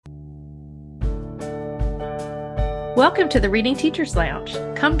Welcome to the Reading Teachers Lounge.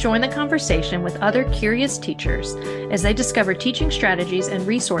 Come join the conversation with other curious teachers as they discover teaching strategies and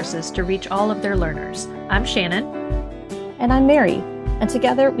resources to reach all of their learners. I'm Shannon. And I'm Mary. And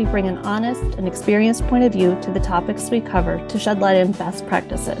together we bring an honest and experienced point of view to the topics we cover to shed light on best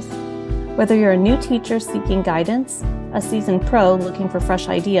practices. Whether you're a new teacher seeking guidance, a seasoned pro looking for fresh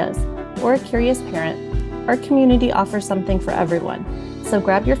ideas, or a curious parent, our community offers something for everyone. So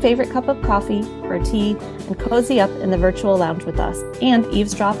grab your favorite cup of coffee or tea and cozy up in the virtual lounge with us and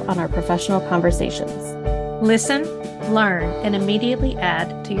eavesdrop on our professional conversations. Listen, learn, and immediately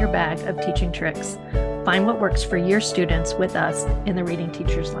add to your bag of teaching tricks. Find what works for your students with us in the Reading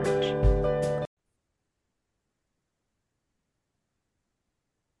Teachers Lounge.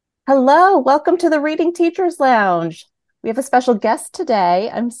 Hello, welcome to the Reading Teachers Lounge. We have a special guest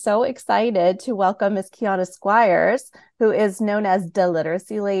today. I'm so excited to welcome Ms. Kiana Squires, who is known as the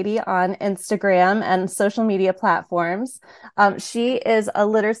Literacy Lady on Instagram and social media platforms. She is a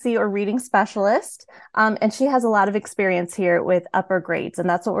literacy or reading specialist, and she has a lot of experience here with upper grades, and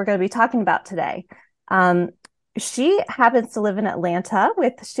that's what we're going to be talking about today. She happens to live in Atlanta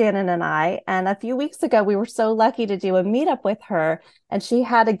with Shannon and I, and a few weeks ago, we were so lucky to do a meetup with her, and she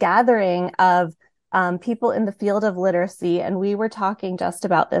had a gathering of people in the field of literacy, and we were talking just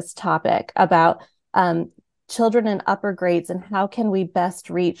about this topic, about children in upper grades and how can we best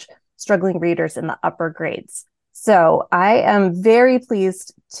reach struggling readers in the upper grades. So I am very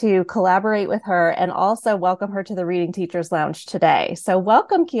pleased to collaborate with her and also welcome her to the Reading Teachers Lounge today. So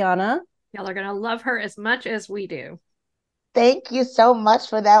welcome, Kiana. Y'all are going to love her as much as we do. Thank you so much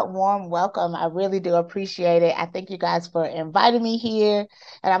for that warm welcome. I really do appreciate it. I thank you guys for inviting me here,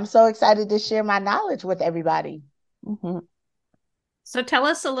 and I'm so excited to share my knowledge with everybody. Mm-hmm. So tell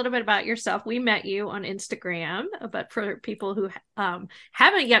us a little bit about yourself. We met you on Instagram, but for people who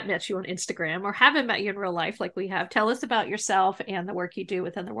haven't yet met you on Instagram or haven't met you in real life like we have, tell us about yourself and the work you do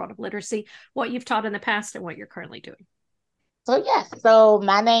within the world of literacy, what you've taught in the past and what you're currently doing. So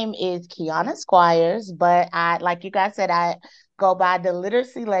my name is Kiana Squires, but like you guys said, I go by the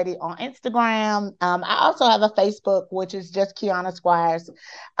Literacy Lady on Instagram. I also have a Facebook, which is just Kiana Squires.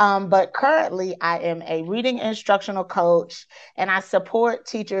 But currently I am a reading instructional coach, and I support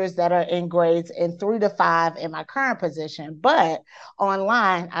teachers that are in grades in 3 to 5 in my current position. But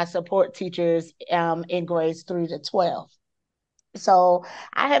online, I support teachers in grades 3 to 12. So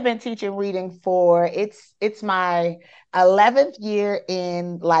I have been teaching reading for it's my 11th year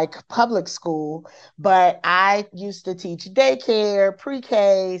in like public school, but I used to teach daycare,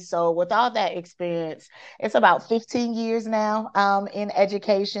 pre-K. So with all that experience, it's about 15 years now in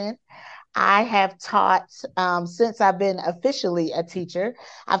education. I have taught since I've been officially a teacher.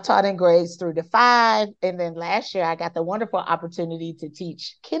 I've taught in grades 3 to 5. And then last year, I got the wonderful opportunity to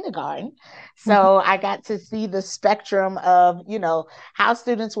teach kindergarten. So I got to see the spectrum of, how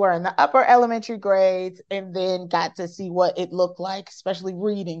students were in the upper elementary grades, and then got to see what it looked like, especially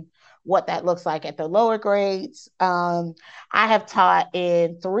reading, what that looks like at the lower grades. I have taught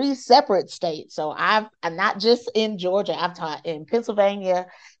in 3 separate states. So I'm not just in Georgia, I've taught in Pennsylvania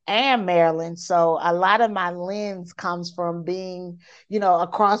and Maryland. So a lot of my lens comes from being,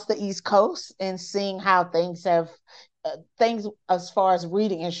 across the East Coast and seeing how things as far as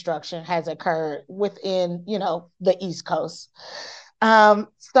reading instruction has occurred within, the East Coast.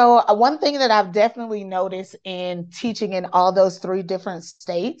 So one thing that I've definitely noticed in teaching in all those 3 different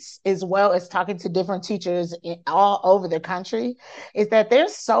states, as well as talking to different teachers all over the country, is that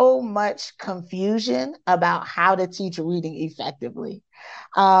there's so much confusion about how to teach reading effectively.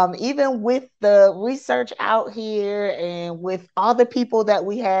 Even with the research out here and with all the people that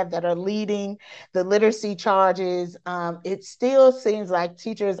we have that are leading the literacy charges, it still seems like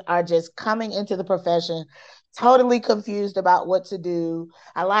teachers are just coming into the profession totally confused about what to do.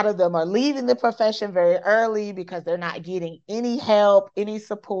 A lot of them are leaving the profession very early because they're not getting any help, any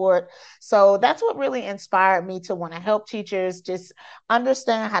support. So that's what really inspired me to want to help teachers just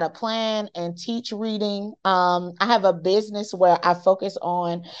understand how to plan and teach reading. I have a business where I focus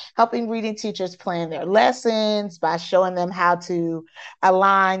on helping reading teachers plan their lessons by showing them how to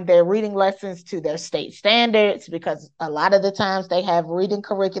align their reading lessons to their state standards, because a lot of the times they have reading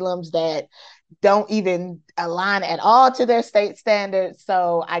curriculums that don't even align at all to their state standards.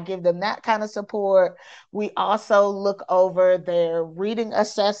 So I give them that kind of support. We also look over their reading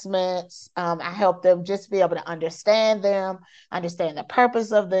assessments. I help them just be able to understand them, understand the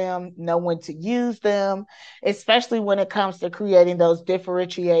purpose of them, know when to use them, especially when it comes to creating those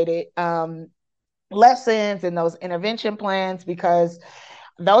differentiated lessons and those intervention plans, because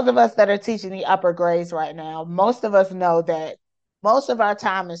those of us that are teaching the upper grades right now, most of us know that most of our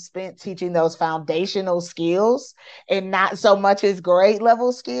time is spent teaching those foundational skills and not so much as grade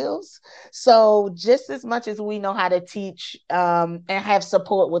level skills. So just as much as we know how to teach and have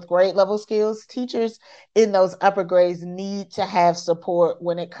support with grade level skills, teachers in those upper grades need to have support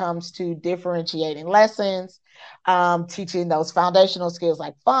when it comes to differentiating lessons, teaching those foundational skills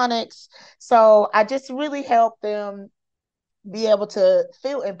like phonics. So I just really help them be able to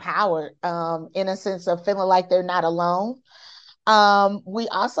feel empowered, in a sense of feeling like they're not alone. We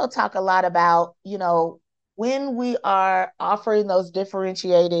also talk a lot about, when we are offering those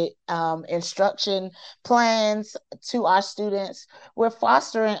differentiated instruction plans to our students, we're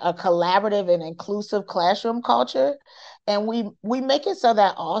fostering a collaborative and inclusive classroom culture. And we make it so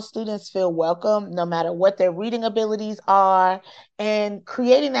that all students feel welcome, no matter what their reading abilities are. And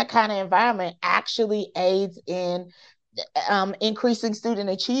creating that kind of environment actually aids in increasing student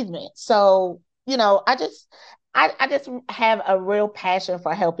achievement. So, I just have a real passion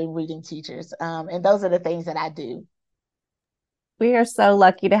for helping reading teachers. And those are the things that I do. We are so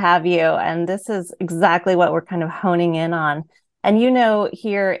lucky to have you. And this is exactly what we're kind of honing in on. And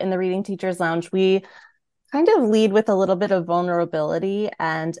here in the Reading Teachers Lounge, we kind of lead with a little bit of vulnerability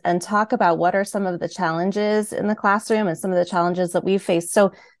and talk about what are some of the challenges in the classroom and some of the challenges that we face.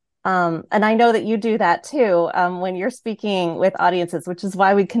 So, and I know that you do that too, when you're speaking with audiences, which is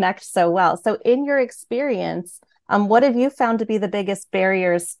why we connect so well. So in your experience, what have you found to be the biggest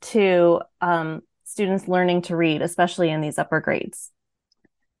barriers to students learning to read, especially in these upper grades?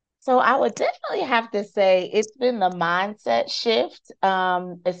 So I would definitely have to say it's been the mindset shift,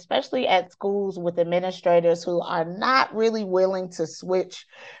 especially at schools with administrators who are not really willing to switch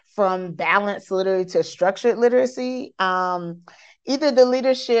from balanced literacy to structured literacy. Either the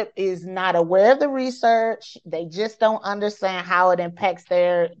leadership is not aware of the research, they just don't understand how it impacts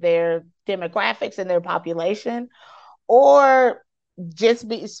their demographics and their population, or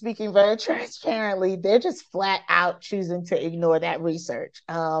speaking very transparently, they're just flat out choosing to ignore that research.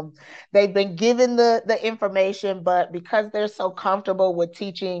 They've been given the information, but because they're so comfortable with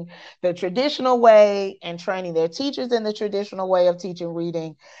teaching the traditional way and training their teachers in the traditional way of teaching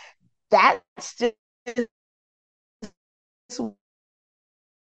reading, that's just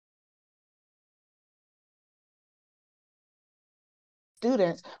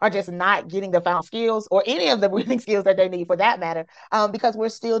students are just not getting the found skills or any of the reading skills that they need for that matter, because we're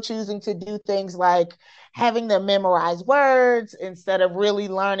still choosing to do things like having them memorize words instead of really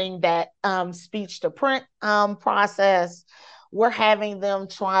learning that speech to print process. We're having them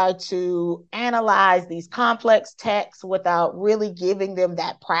try to analyze these complex texts without really giving them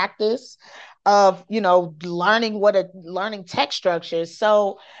that practice of learning text structures.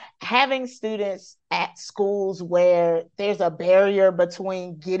 So having students at schools where there's a barrier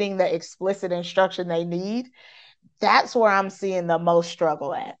between getting the explicit instruction they need, that's where I'm seeing the most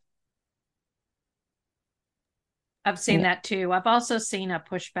struggle at. I've seen that too. I've also seen a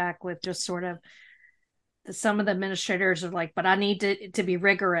pushback with just sort of some of the administrators are like, but I need to be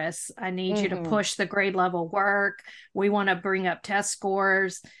rigorous. I need you to push the grade level work. We want to bring up test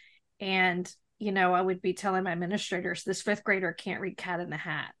scores. And, I would be telling my administrators, this fifth grader can't read Cat in the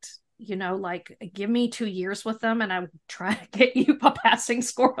Hat. Like give me 2 years with them and I would try to get you a passing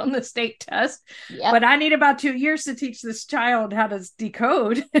score on the state test. Yep. But I need about 2 years to teach this child how to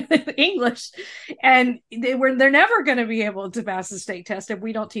decode English. And they're never going to be able to pass the state test if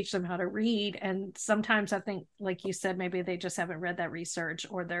we don't teach them how to read. And sometimes I think, like you said, maybe they just haven't read that research,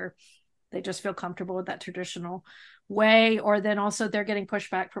 or they just feel comfortable with that traditional way. Or then also they're getting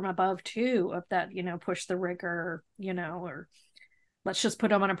pushback from above too, of that, push the rigor, or let's just put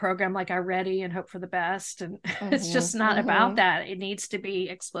them on a program like iReady and hope for the best. And it's just not about that. It needs to be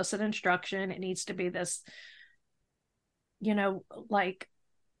explicit instruction. It needs to be this, like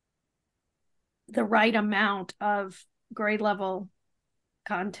the right amount of grade level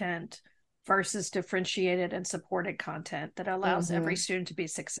content versus differentiated and supported content that allows every student to be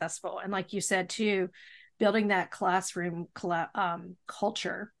successful. And like you said too, building that classroom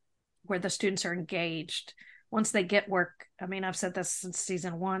culture where the students are engaged. Once they get work, I mean, I've said this since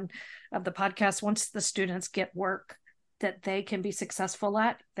season 1 of the podcast, once the students get work that they can be successful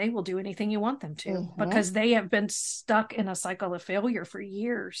at, they will do anything you want them to, because they have been stuck in a cycle of failure for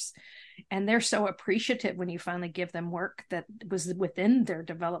years. And they're so appreciative when you finally give them work that was within their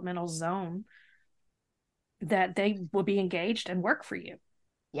developmental zone, that they will be engaged and work for you.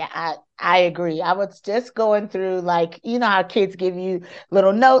 Yeah, I agree. I was just going through, like, you know how kids give you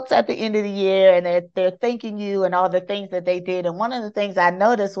little notes at the end of the year and they're thanking you and all the things that they did. And one of the things I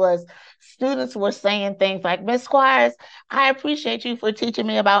noticed was students were saying things like, Miss Squires, I appreciate you for teaching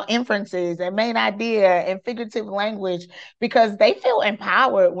me about inferences and main idea and figurative language, because they feel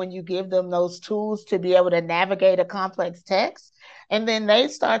empowered when you give them those tools to be able to navigate a complex text. And then they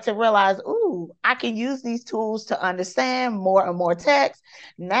start to realize, ooh, I can use these tools to understand more and more text.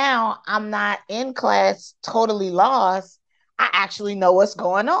 Now I'm not in class totally lost. I actually know what's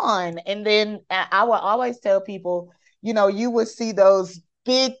going on. And then I will always tell people, you would see those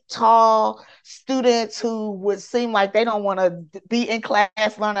big, tall students who would seem like they don't want to be in class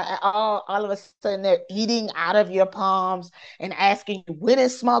learning at all. All of a sudden, they're eating out of your palms and asking, when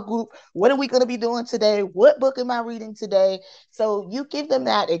is small group? What are we going to be doing today? What book am I reading today? So you give them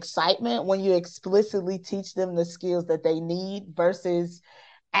that excitement when you explicitly teach them the skills that they need versus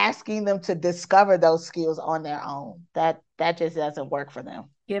asking them to discover those skills on their own. That just doesn't work for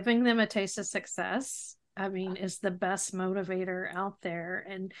them. Giving them a taste of success, I mean, is the best motivator out there.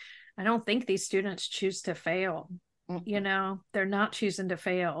 And I don't think these students choose to fail. They're not choosing to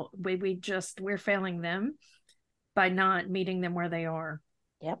fail. We're failing them by not meeting them where they are.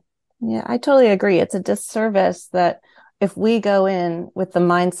 Yep. Yeah, I totally agree. It's a disservice that if we go in with the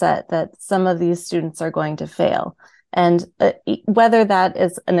mindset that some of these students are going to fail, and whether that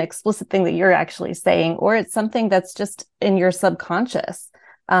is an explicit thing that you're actually saying, or it's something that's just in your subconscious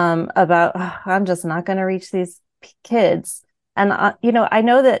about, oh, I'm just not going to reach these kids. And, I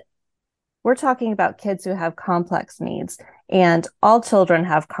know that we're talking about kids who have complex needs, and all children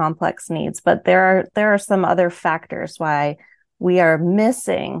have complex needs, but there are some other factors why we are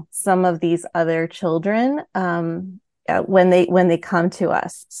missing some of these other children when they come to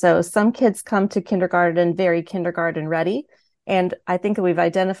us. So some kids come to kindergarten very kindergarten ready, and I think we've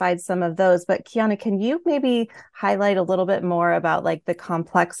identified some of those. But Kiana, can you maybe highlight a little bit more about like the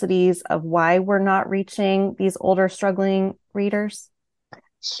complexities of why we're not reaching these older struggling readers?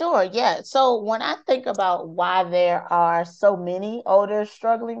 Sure, yeah. So when I think about why there are so many older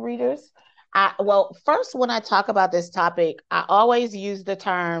struggling readers, first, when I talk about this topic, I always use the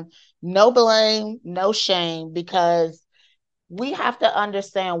term no blame, no shame, because we have to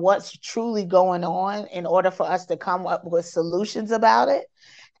understand what's truly going on in order for us to come up with solutions about it.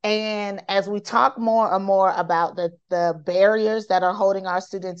 And as we talk more and more about the barriers that are holding our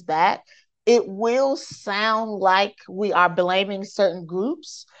students back, it will sound like we are blaming certain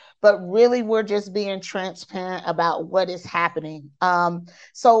groups, but really we're just being transparent about what is happening.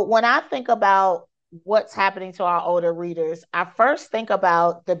 So when I think about what's happening to our older readers, I first think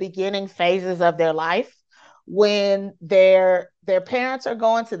about the beginning phases of their life when their parents are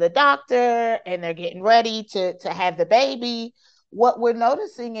going to the doctor and they're getting ready to have the baby. What we're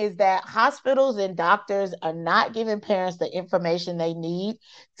noticing is that hospitals and doctors are not giving parents the information they need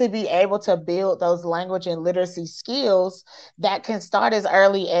to be able to build those language and literacy skills that can start as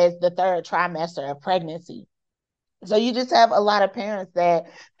early as the third trimester of pregnancy. So you just have a lot of parents that,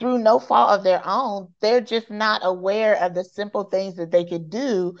 through no fault of their own, they're just not aware of the simple things that they could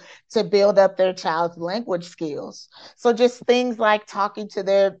do to build up their child's language skills. So just things like talking to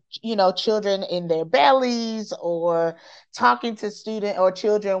their, children in their bellies, or talking to student or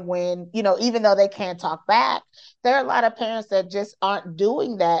children when, even though they can't talk back, there are a lot of parents that just aren't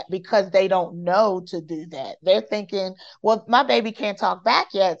doing that because they don't know to do that. They're thinking, well, my baby can't talk back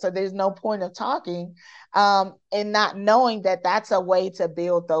yet, so there's no point of talking, and not knowing that that's a way to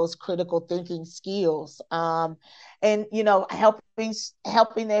build those critical thinking skills, and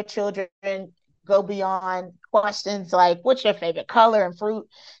helping their children go beyond questions like what's your favorite color and fruit,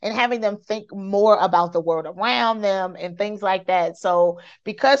 and having them think more about the world around them and things like that. So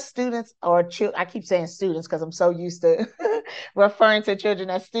because students I keep saying students because I'm so used to referring to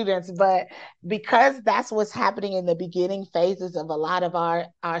children as students, but because that's what's happening in the beginning phases of a lot of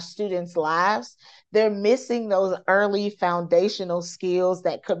our students' lives, they're missing those early foundational skills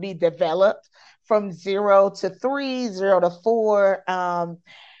that could be developed from 0 to 3, 0 to 4.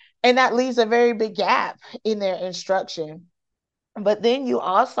 And that leaves a very big gap in their instruction. But then you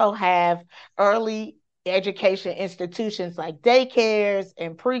also have early education institutions like daycares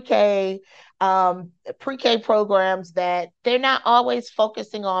and pre-K programs that they're not always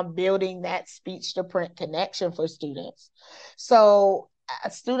focusing on building that speech to print connection for students. So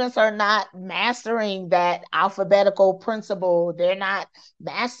students are not mastering that alphabetical principle. They're not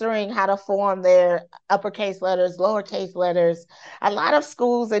mastering how to form their uppercase letters, lowercase letters. A lot of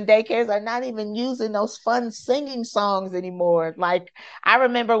schools and daycares are not even using those fun singing songs anymore. Like I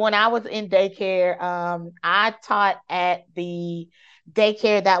remember when I was in daycare, I taught at the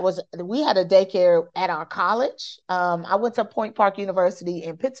daycare we had a daycare at our college. I went to Point Park University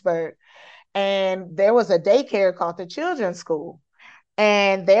in Pittsburgh, and there was a daycare called the Children's School.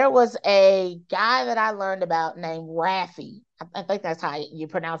 And there was a guy that I learned about named Raffy. I think that's how you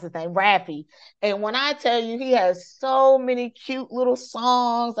pronounce his name, Raffy. And when I tell you, he has so many cute little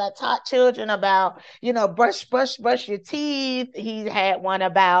songs that taught children about, brush your teeth. He had one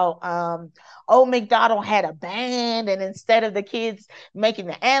about Old MacDonald had a band, and instead of the kids making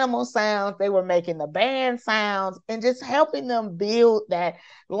the animal sounds, they were making the band sounds, and just helping them build that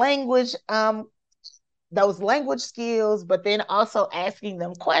language those language skills, but then also asking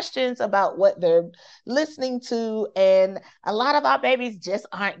them questions about what they're listening to. And a lot of our babies just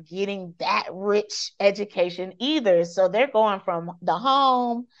aren't getting that rich education either. So they're going from the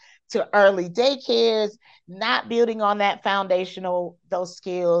home to early daycares, not building on that those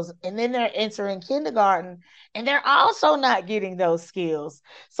skills. And then they're entering kindergarten and they're also not getting those skills.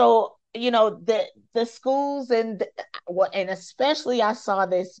 So, the schools and especially I saw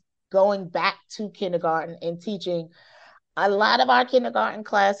this going back to kindergarten and teaching. A lot of our kindergarten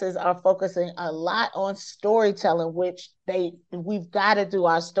classes are focusing a lot on storytelling, which we've got to do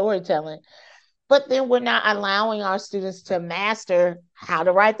our storytelling. But then we're not allowing our students to master how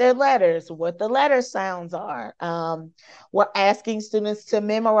to write their letters, what the letter sounds are. We're asking students to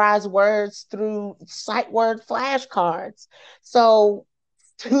memorize words through sight word flashcards. So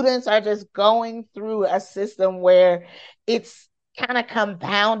students are just going through a system where it's kind of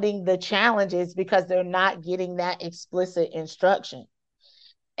compounding the challenges because they're not getting that explicit instruction.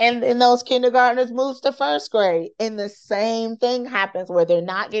 And then those kindergartners moves to first grade, and the same thing happens where they're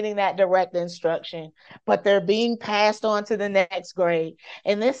not getting that direct instruction, but they're being passed on to the next grade.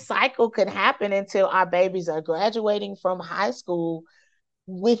 And this cycle can happen until our babies are graduating from high school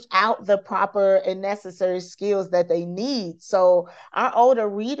without the proper and necessary skills that they need. So our older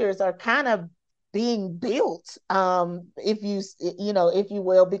readers are kind of being built, if you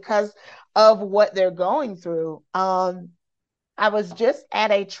will, because of what they're going through. I was just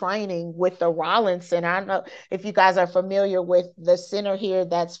at a training with the Rollins Center. I don't know if you guys are familiar with the center here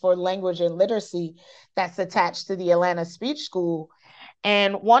that's for language and literacy that's attached to the Atlanta Speech School.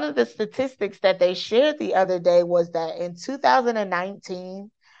 And one of the statistics that they shared the other day was that in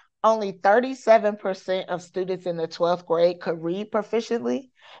 2019, only 37% of students in the 12th grade could read proficiently,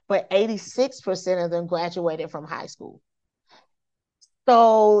 but 86% of them graduated from high school.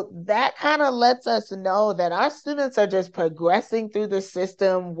 So that kind of lets us know that our students are just progressing through the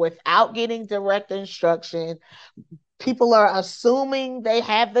system without getting direct instruction. People are assuming they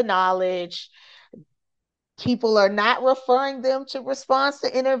have the knowledge. People are not referring them to response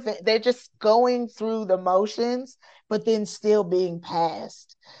to intervention. They're just going through the motions, but then still being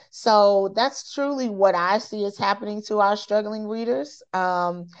passed. So that's truly what I see is happening to our struggling readers.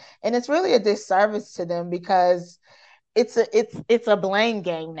 And it's really a disservice to them because it's a blame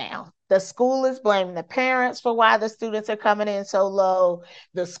game now. The school is blaming the parents for why the students are coming in so low.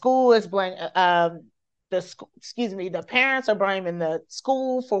 The school is blaming the parents are blaming the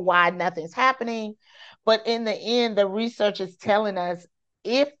school for why nothing's happening. But in the end, the research is telling us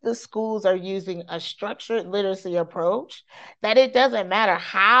if the schools are using a structured literacy approach, that it doesn't matter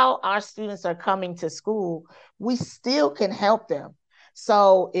how our students are coming to school, we still can help them.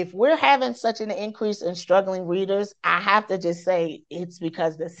 So if we're having such an increase in struggling readers, I have to just say it's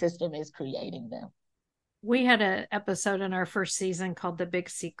because the system is creating them. We had an episode in our first season called The Big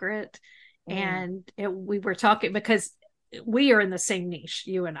Secret. And we were talking because we are in the same niche,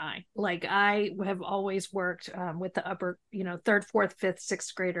 you and I. Like I have always worked with the upper, third, fourth, fifth,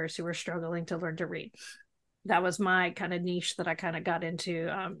 sixth graders who are struggling to learn to read. That was my kind of niche that I kind of got into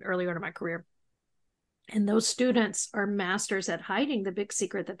earlier in my career. And those students are masters at hiding the big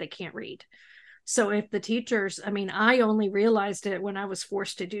secret that they can't read. So if the teachers, I only realized it when I was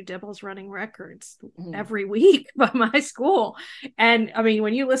forced to do Dibbles running records every week by my school. And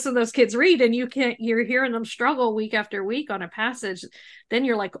when you listen to those kids read and you're hearing them struggle week after week on a passage, then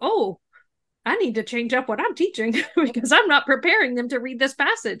you're like, oh, I need to change up what I'm teaching because I'm not preparing them to read this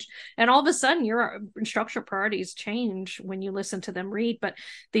passage. And all of a sudden your instructional priorities change when you listen to them read. But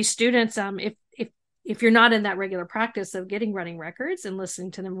these students, if you're not in that regular practice of getting running records and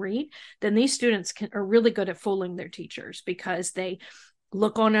listening to them read, then these students are really good at fooling their teachers because they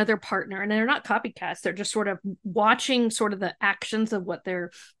look on their partner and they're not copycats. They're just sort of watching sort of the actions of what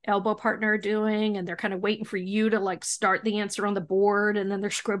their elbow partner are doing. And they're kind of waiting for you to start the answer on the board. And then they're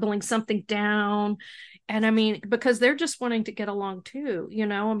scribbling something down. And because they're just wanting to get along too,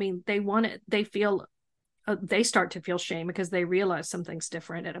 they want it, they start to feel shame because they realize something's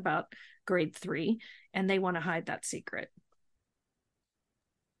different at about grade 3 and they want to hide that secret.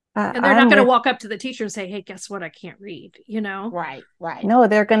 And they're not I'm going to with walk up to the teacher and say, hey, guess what? I can't read, Right, right. No,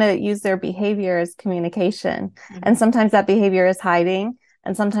 they're going to use their behavior as communication. Mm-hmm. And sometimes that behavior is hiding,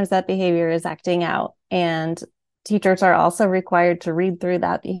 and sometimes that behavior is acting out. And teachers are also required to read through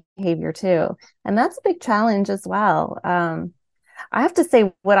that behavior too. And that's a big challenge as well. I have to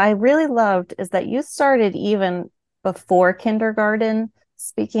say, what I really loved is that you started even before kindergarten,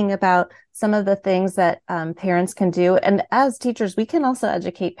 speaking about some of the things that parents can do. And as teachers, we can also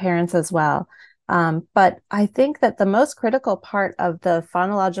educate parents as well. But I think that the most critical part of the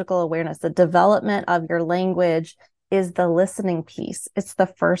phonological awareness, the development of your language, is the listening piece. It's the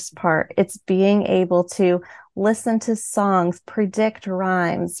first part. It's being able to listen to songs, predict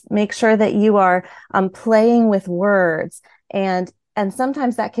rhymes, make sure that you are playing with words. And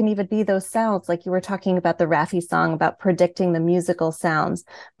sometimes that can even be those sounds, like you were talking about the Raffi song about predicting the musical sounds.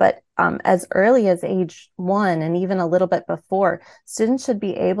 But as early as age 1 and even a little bit before, students should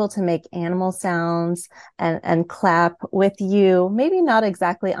be able to make animal sounds and clap with you, maybe not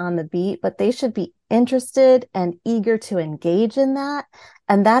exactly on the beat, but they should be interested and eager to engage in that.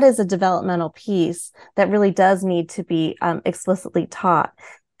 And that is a developmental piece that really does need to be explicitly taught.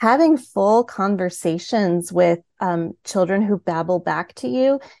 Having full conversations with children who babble back to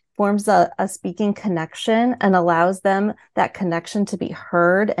you forms a speaking connection and allows them that connection to be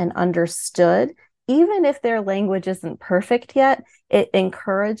heard and understood. Even if their language isn't perfect yet, it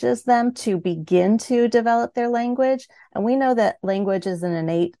encourages them to begin to develop their language. And we know that language is an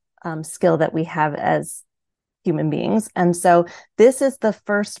innate skill that we have as human beings. And so this is the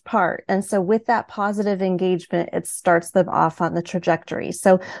first part. And so with that positive engagement, it starts them off on the trajectory.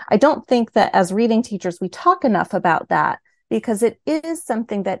 So I don't think that as reading teachers, we talk enough about that because it is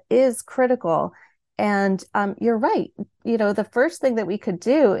something that is critical. And you're right. The first thing that we could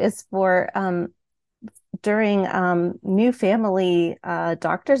do is for during new family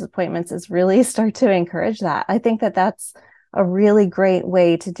doctor's appointments is really start to encourage that. I think that that's a really great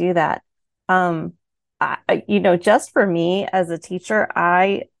way to do that. Just for me as a teacher,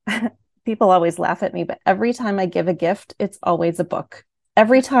 people always laugh at me, but every time I give a gift, it's always a book.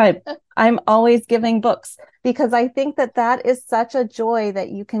 Every time I'm always giving books because I think that that is such a joy that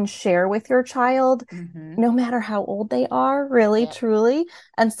you can share with your child, no matter how old they are, really, truly.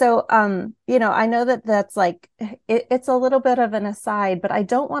 And so, I know that that's like, it's a little bit of an aside, but I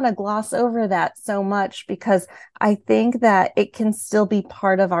don't want to gloss over that so much because I think that it can still be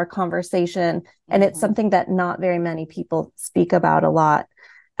part of our conversation. And it's something that not very many people speak about a lot.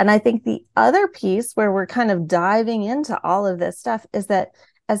 And I think the other piece where we're kind of diving into all of this stuff is that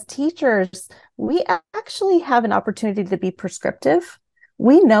as teachers, we actually have an opportunity to be prescriptive.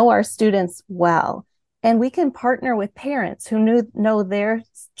 We know our students well, and we can partner with parents who know their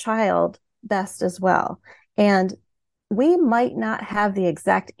child best as well. And we might not have the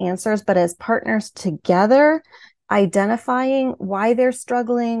exact answers, but as partners together, identifying why they're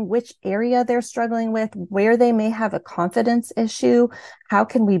struggling, which area they're struggling with, where they may have a confidence issue, how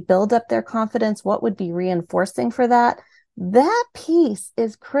can we build up their confidence, what would be reinforcing for that? That piece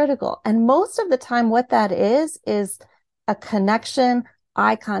is critical. And most of the time, what that is a connection,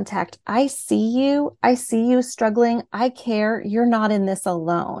 eye contact. I see you struggling. I care. You're not in this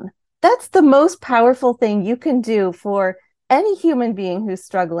alone. That's the most powerful thing you can do for any human being who's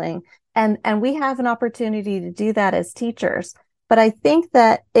struggling. And we have an opportunity to do that as teachers. But I think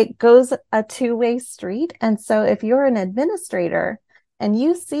that it goes a two-way street. And so if you're an administrator and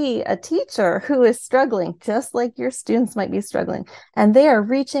you see a teacher who is struggling, just like your students might be struggling, and they are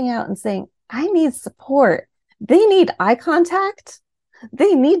reaching out and saying, I need support. They need eye contact.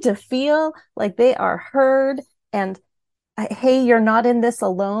 They need to feel like they are heard. And hey, you're not in this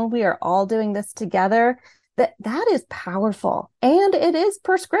alone. We are all doing this together. That is powerful, and it is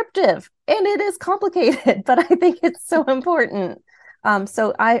prescriptive, and it is complicated, but I think it's so important.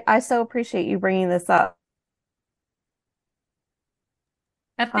 So I so appreciate you bringing this up.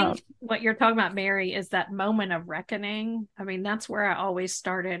 I think what you're talking about, Mary, is that moment of reckoning. I mean, that's where I always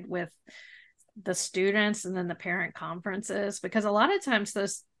started with the students and then the parent conferences, because a lot of times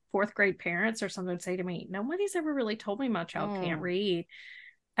those fourth grade parents or something would say to me, nobody's ever really told me my child can't read.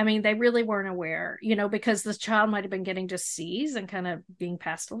 I mean, they really weren't aware, because this child might have been getting just C's and kind of being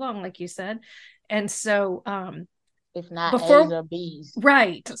passed along, like you said. And so, if not A's or B's.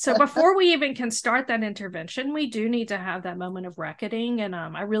 Right. So before we even can start that intervention, we do need to have that moment of reckoning. And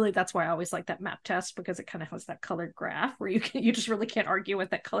that's why I always like that map test, because it kind of has that colored graph where you just really can't argue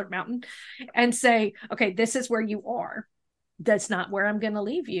with that colored mountain and say, okay, this is where you are. That's not where I'm going to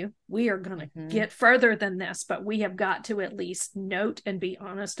leave you. We are going to get further than this, but we have got to at least note and be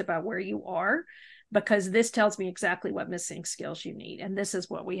honest about where you are. because this tells me exactly what missing skills you need. And this is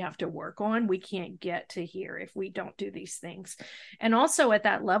what we have to work on. We can't get to here if we don't do these things. And also at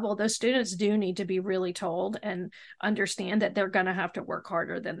that level, those students do need to be really told and understand that they're going to have to work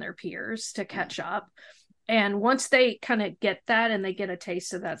harder than their peers to catch up. And once they kind of get that and they get a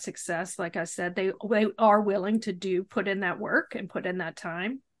taste of that success, like I said, they are willing to put in that work and put in that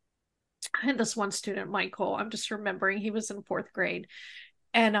time. I had this one student, Michael, I'm just remembering, he was in 4th grade,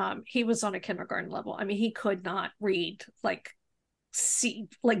 and he was on a kindergarten level. I mean, he could not read like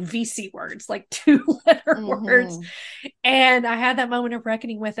VC words, like 2-letter words. And I had that moment of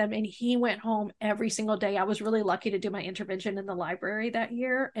reckoning with him, and he went home every single day. I was really lucky to do my intervention in the library that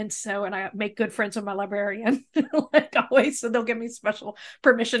year. And I make good friends with my librarian, like always. So they'll give me special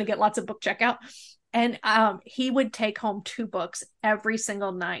permission to get lots of book checkout. And he would take home 2 books every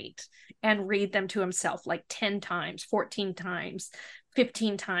single night and read them to himself like 10 times, 14 times,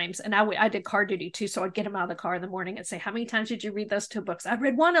 15 times. And I did car duty too. So I'd get him out of the car in the morning and say, how many times did you read those 2 books? I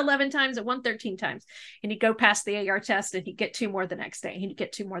read one 11 times and one 13 times. And he'd go past the AR test and he'd get 2 more the next day. And he'd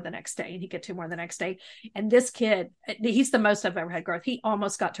get 2 more the next day. And he'd get 2 more the next day. And this kid, he's the most I've ever had growth. He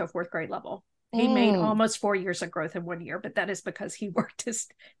almost got to a 4th grade level. He made almost 4 years of growth in 1 year, but that is because he worked his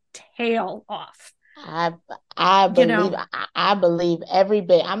tail off. I believe every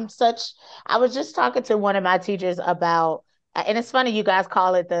bit. I was just talking to one of my teachers about, and it's funny you guys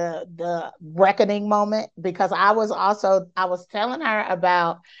call it the reckoning moment, because I was telling her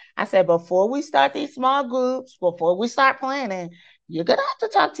about, I said, before we start these small groups, before we start planning, you're gonna have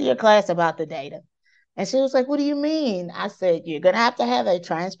to talk to your class about the data. And she was like, what do you mean? I said, you're gonna have to have a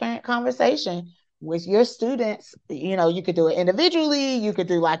transparent conversation with your students. You could do it individually, you could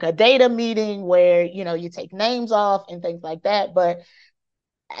do like a data meeting where, you take names off and things like that. But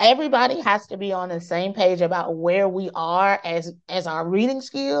everybody has to be on the same page about where we are as our reading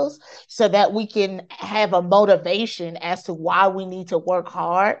skills, so that we can have a motivation as to why we need to work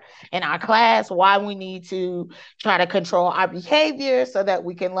hard in our class, why we need to try to control our behavior so that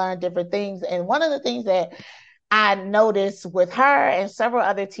we can learn different things. And one of the things that I noticed with her and several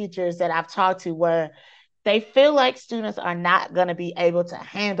other teachers that I've talked to, were they feel like students are not going to be able to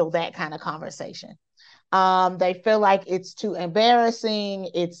handle that kind of conversation. They feel like it's too embarrassing.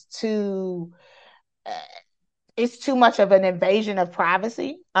 It's too much of an invasion of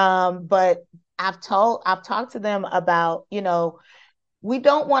privacy. But I've talked to them about, we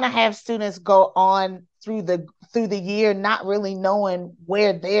don't want to have students go on through the year not really knowing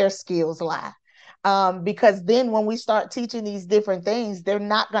where their skills lie. Because then when we start teaching these different things, they're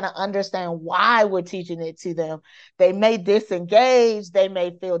not going to understand why we're teaching it to them. They may disengage, they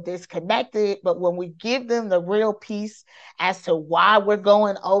may feel disconnected, but when we give them the real piece as to why we're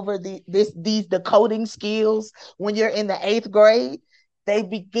going over these decoding skills when you're in the 8th grade, they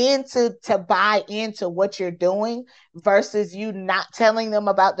begin to buy into what you're doing, versus you not telling them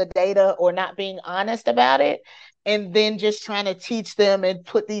about the data or not being honest about it, and then just trying to teach them and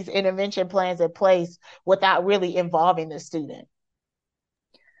put these intervention plans in place without really involving the student.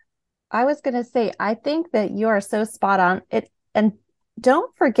 I was going to say, I think that you are so spot on it. And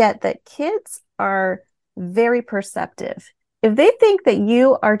don't forget that kids are very perceptive. If they think that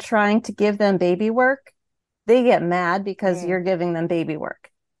you are trying to give them baby work, they get mad because you're giving them baby work.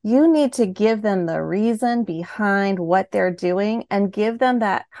 You need to give them the reason behind what they're doing and give them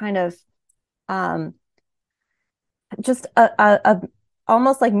that kind of just a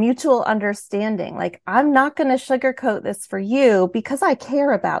almost like mutual understanding. Like, I'm not going to sugarcoat this for you because I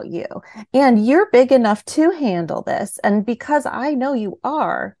care about you and you're big enough to handle this. And because I know you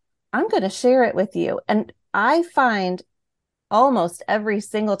are, I'm going to share it with you. And I find almost every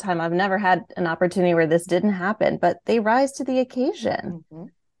single time, I've never had an opportunity where this didn't happen, but they rise to the occasion.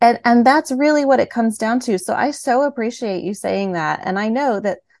 And that's really what it comes down to. So I so appreciate you saying that. And I know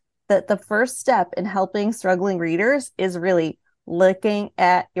that the first step in helping struggling readers is really looking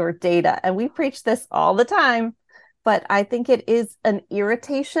at your data. And we preach this all the time, but I think it is an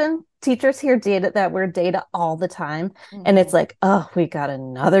irritation. Teachers hear that we're data all the time. And it's like, oh, we got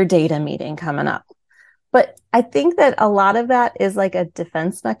another data meeting coming up. But I think that a lot of that is like a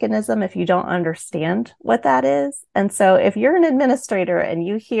defense mechanism if you don't understand what that is. And so if you're an administrator and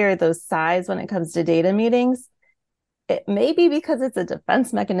you hear those sighs when it comes to data meetings, it may be because it's a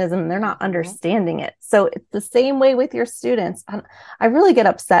defense mechanism and they're not understanding it. So it's the same way with your students. I really get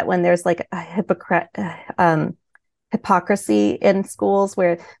upset when there's like a hypocrisy in schools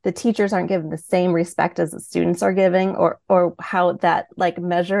where the teachers aren't given the same respect as the students are giving, or how that like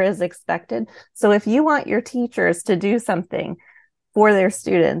measure is expected. So if you want your teachers to do something for their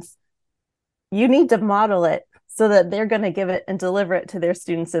students, you need to model it so that they're going to give it and deliver it to their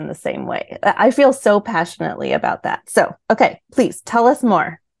students in the same way. I feel so passionately about that. So, okay, please tell us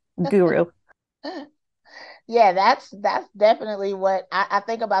more, Guru. Yeah, that's definitely what I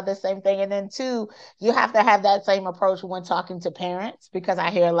think about the same thing. And then two, you have to have that same approach when talking to parents, because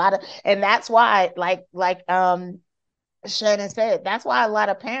I hear a lot of, and that's why, like Shannon said, that's why a lot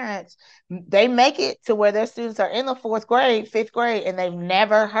of parents, they make it to where their students are in the fourth grade, fifth grade, and they've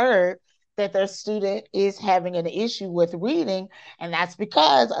never heard that their student is having an issue with reading. And that's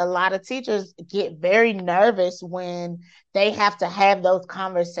because a lot of teachers get very nervous when they have to have those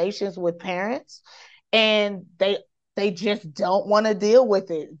conversations with parents, and they just don't want to deal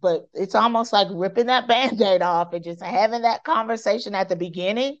with it. But it's almost like ripping that Band-Aid off and just having that conversation at the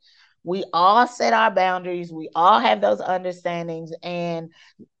beginning. We all set our boundaries. We all have those understandings. And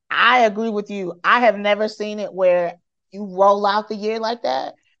I agree with you. I have never seen it where you roll out the year like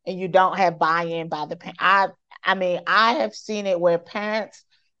that and you don't have buy-in by the parent. I mean, I have seen it where parents,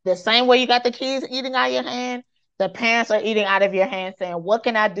 the same way you got the kids eating out of your hand, the parents are eating out of your hand saying, what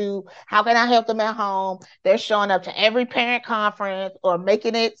can I do? How can I help them at home? They're showing up to every parent conference or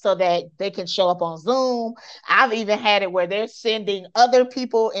making it so that they can show up on Zoom. I've even had it where they're sending other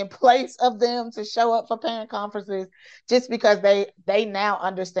people in place of them to show up for parent conferences, just because they now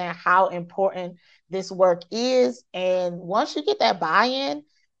understand how important this work is. And once you get that buy-in,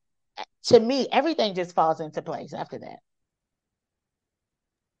 to me, everything just falls into place after that.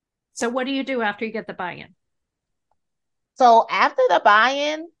 So what do you do after you get the buy-in? So after the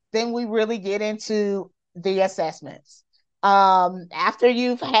buy-in, then we really get into the assessments. After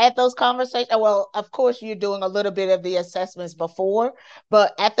you've had those conversations, well, of course, you're doing a little bit of the assessments before,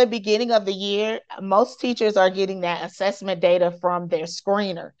 but at the beginning of the year, most teachers are getting that assessment data from their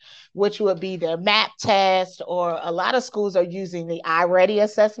screener, which would be their MAP test, or a lot of schools are using the iReady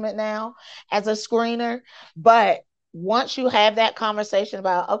assessment now as a screener. But once you have that conversation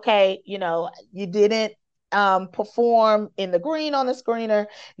about, okay, you didn't perform in the green on the screener.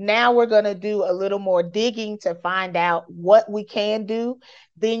 Now we're going to do a little more digging to find out what we can do.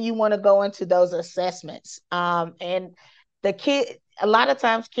 Then you want to go into those assessments. And a lot of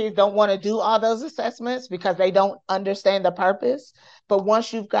times kids don't want to do all those assessments because they don't understand the purpose. But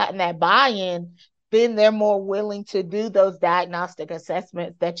once you've gotten that buy-in, then they're more willing to do those diagnostic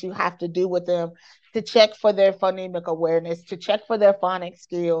assessments that you have to do with them to check for their phonemic awareness, to check for their phonics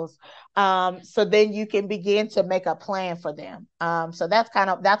skills. So then you can begin to make a plan for them. So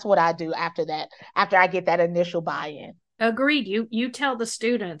that's what I do after that, after I get that initial buy-in. Agreed. You tell the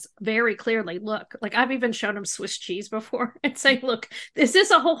students very clearly, look, like I've even shown them Swiss cheese before and say, look, this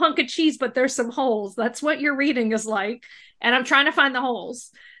is a whole hunk of cheese, but there's some holes. That's what your reading is like. And I'm trying to find the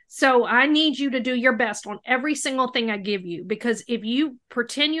holes. So I need you to do your best on every single thing I give you, because if you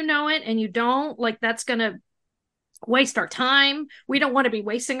pretend you know it and you don't, like, that's going to waste our time. We don't want to be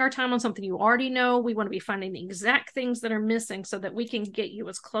wasting our time on something you already know. We want to be finding the exact things that are missing so that we can get you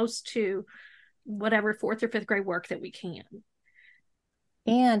as close to whatever fourth or fifth grade work that we can.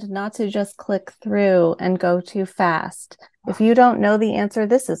 And not to just click through and go too fast. If you don't know the answer,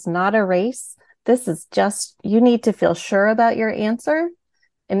 this is not a race. This is just, you need to feel sure about your answer.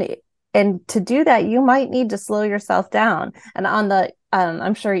 And to do that, you might need to slow yourself down. And on the,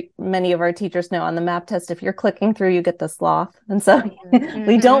 I'm sure many of our teachers know, on the MAP test, if you're clicking through, you get the sloth. And so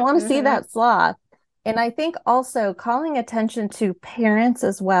we don't want to see that sloth. And I think also calling attention to parents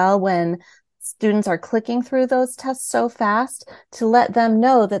as well when students are clicking through those tests so fast, to let them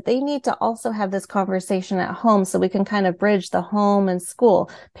know that they need to also have this conversation at home, so we can kind of bridge the home and school.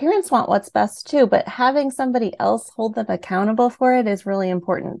 Parents want what's best too, but having somebody else hold them accountable for it is really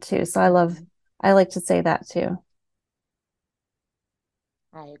important too. So I like to say that too.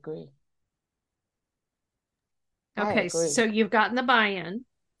 I agree. Okay, so you've gotten the buy-in,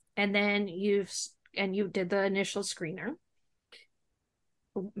 and then you did the initial screener,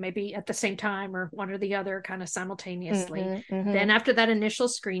 maybe at the same time or one or the other, kind of simultaneously. Then after that initial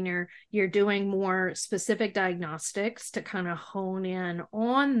screener, you're doing more specific diagnostics to kind of hone in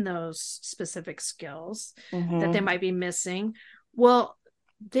on those specific skills that they might be missing. Well,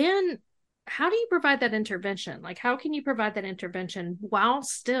 then how do you provide that intervention? Like, how can you provide that intervention while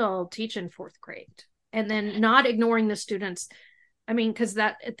still teaching fourth grade and then not ignoring the students? I mean, because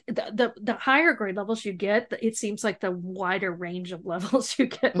the higher grade levels you get, it seems like the wider range of levels you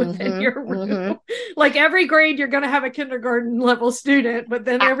get within your room. Like every grade, you're going to have a kindergarten level student, but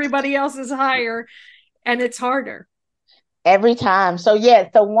then everybody else is higher, and it's harder. Every time. So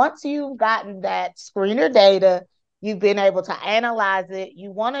once you've gotten that screener data, you've been able to analyze it.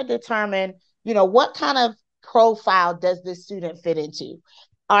 You want to determine, what kind of profile does this student fit into?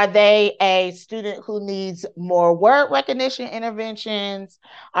 Are they a student who needs more word recognition interventions?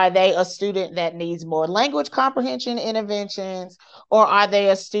 Are they a student that needs more language comprehension interventions? Or are they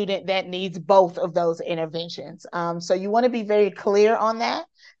a student that needs both of those interventions? So you want to be very clear on that.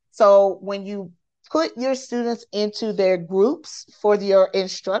 So when you put your students into their groups for your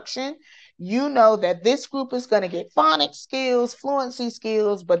instruction, you know that this group is going to get phonics skills, fluency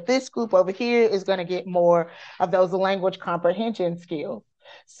skills, but this group over here is going to get more of those language comprehension skills.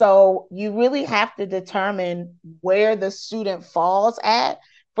 So you really have to determine where the student falls at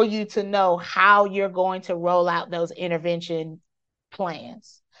for you to know how you're going to roll out those intervention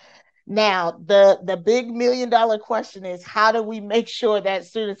plans. Now, the big $1 million question is, how do we make sure that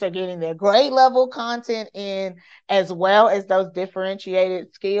students are getting their grade level content in as well as those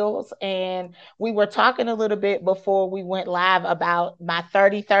differentiated skills? And we were talking a little bit before we went live about my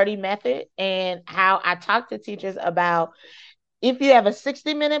 30-30 method and how I talk to teachers about, if you have a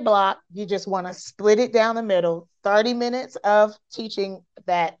 60-minute block, you just want to split it down the middle, 30 minutes of teaching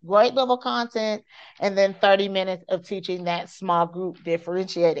that grade level content, and then 30 minutes of teaching that small group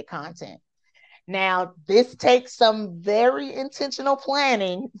differentiated content. Now, this takes some very intentional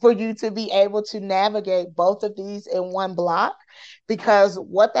planning for you to be able to navigate both of these in one block, because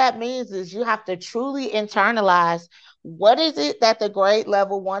what that means is you have to truly internalize, what is it that the grade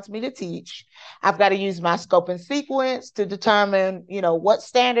level wants me to teach? I've got to use my scope and sequence to determine, what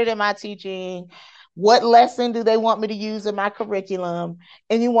standard am I teaching? What lesson do they want me to use in my curriculum?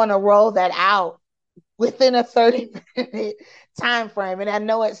 And you want to roll that out within a 30-minute time frame. And I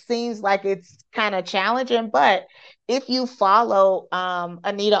know it seems like it's kind of challenging, but if you follow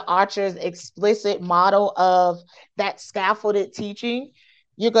Anita Archer's explicit model of that scaffolded teaching,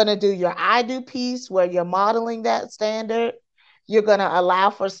 you're going to do your I do piece where you're modeling that standard. You're going to allow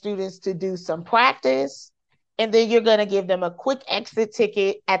for students to do some practice. And then you're going to give them a quick exit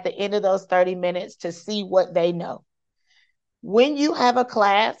ticket at the end of those 30 minutes to see what they know. When you have a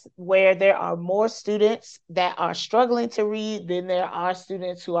class where there are more students that are struggling to read than there are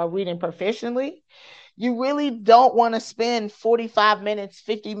students who are reading proficiently, you really don't want to spend 45 minutes,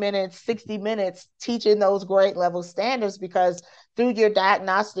 50 minutes, 60 minutes teaching those grade level standards, because through your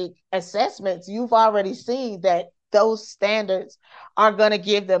diagnostic assessments, you've already seen that those standards are going to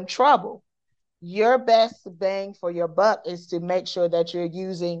give them trouble. Your best bang for your buck is to make sure that you're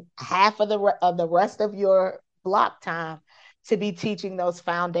using half of the rest of your block time to be teaching those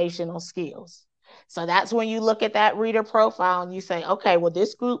foundational skills. So that's when you look at that reader profile and you say, okay, well,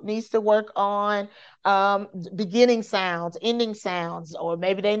 this group needs to work on beginning sounds, ending sounds, or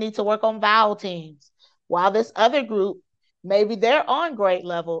maybe they need to work on vowel teams. While this other group, maybe they're on grade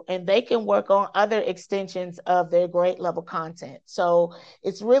level and they can work on other extensions of their grade level content. So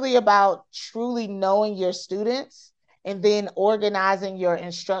it's really about truly knowing your students and then organizing your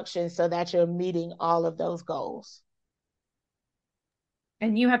instruction so that you're meeting all of those goals.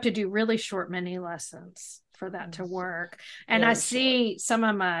 And you have to do really short mini lessons for that to work. And I see some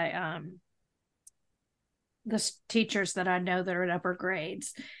of my the teachers that I know that are at upper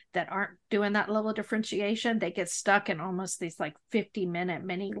grades that aren't doing that level of differentiation. They get stuck in almost these like 50-minute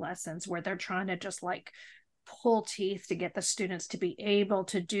mini lessons where they're trying to just like pull teeth to get the students to be able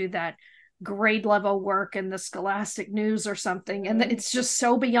to do that grade level work in the Scholastic News or something. And it's just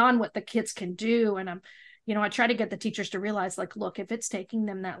so beyond what the kids can do. And I try to get the teachers to realize, like, look, if it's taking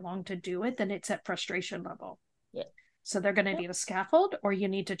them that long to do it, then it's at frustration level. Yeah. So they're going to need a scaffold, or you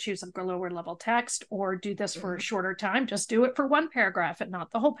need to choose a lower level text, or do this for a shorter time. Just do it for one paragraph and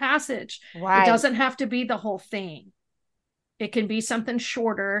not the whole passage. Right. It doesn't have to be the whole thing. It can be something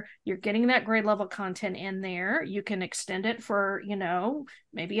shorter. You're getting that grade level content in there. You can extend it for,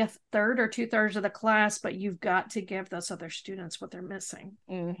 maybe a third or 2/3 of the class, but you've got to give those other students what they're missing.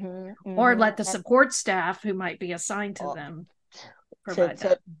 Or let the support staff who might be assigned to them provide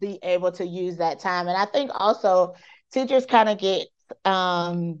to be able to use that time. And I think also teachers kind of get,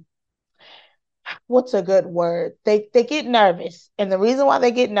 what's a good word? They get nervous. And the reason why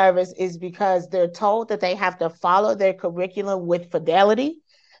they get nervous is because they're told that they have to follow their curriculum with fidelity,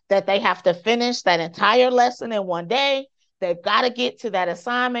 that they have to finish that entire lesson in one day. They've got to get to that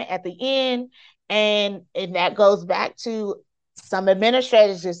assignment at the end. And that goes back to some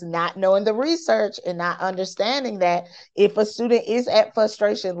administrators just not knowing the research and not understanding that if a student is at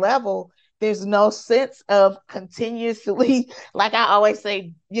frustration level, there's no sense of continuously, like I always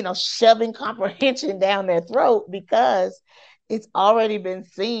say, shoving comprehension down their throat, because it's already been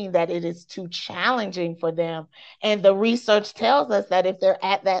seen that it is too challenging for them. And the research tells us that if they're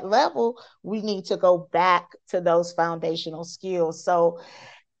at that level, we need to go back to those foundational skills. So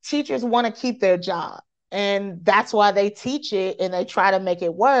teachers want to keep their job. And that's why they teach it and they try to make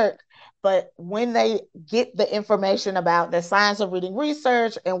it work. But when they get the information about the science of reading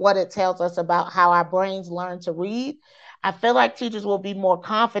research and what it tells us about how our brains learn to read, I feel like teachers will be more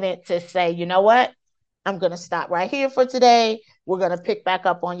confident to say, you know what, I'm going to stop right here for today. We're going to pick back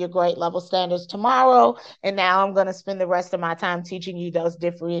up on your grade level standards tomorrow. And now I'm going to spend the rest of my time teaching you those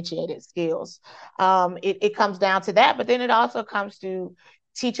differentiated skills. It comes down to that, but then it also comes to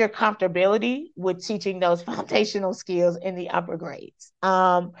teacher comfortability with teaching those foundational skills in the upper grades.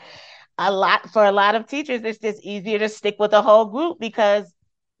 For a lot of teachers, it's just easier to stick with a whole group because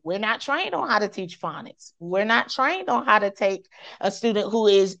we're not trained on how to teach phonics. We're not trained on how to take a student who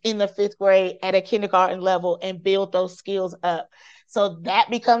is in the 5th grade at a kindergarten level and build those skills up. So that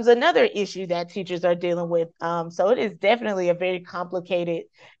becomes another issue that teachers are dealing with. So it is definitely a very complicated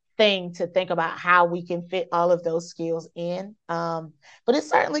thing to think about how we can fit all of those skills in. But it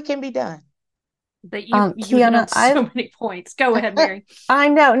certainly can be done. That you hit on so many points. Go ahead, Mary. I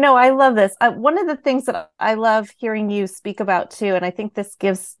know. No, I love this. One of the things that I love hearing you speak about too, and I think this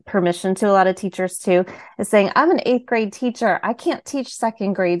gives permission to a lot of teachers too, is saying, I'm an 8th grade teacher. I can't teach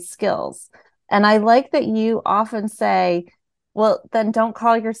 2nd grade skills. And I like that you often say, well, then don't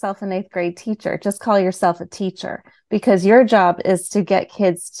call yourself an 8th grade teacher. Just call yourself a teacher, because your job is to get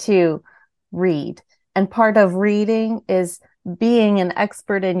kids to read. And part of reading is being an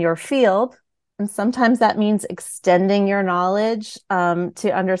expert in your field. And sometimes that means extending your knowledge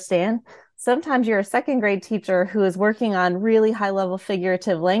to understand. Sometimes you're a 2nd grade teacher who is working on really high level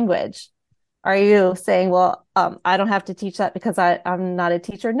figurative language. Are you saying, well, I don't have to teach that because I'm not a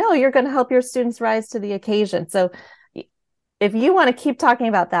teacher? No, you're going to help your students rise to the occasion. So if you want to keep talking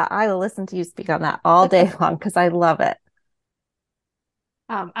about that, I will listen to you speak on that all day long because I love it.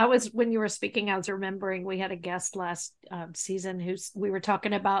 When you were speaking, I was remembering we had a guest last season we were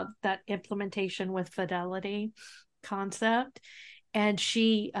talking about that implementation with fidelity concept. And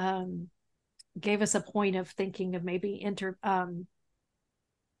she gave us a point of thinking of maybe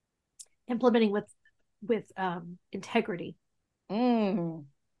implementing with integrity and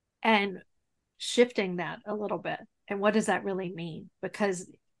shifting that a little bit. And what does that really mean? Because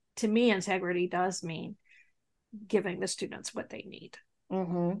to me, integrity does mean giving the students what they need.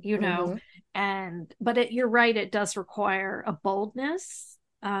 But you're right, it does require a boldness.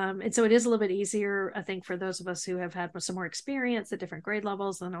 And so it is a little bit easier, I think, for those of us who have had some more experience at different grade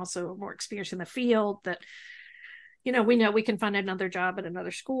levels and also more experience in the field, that, we know we can find another job at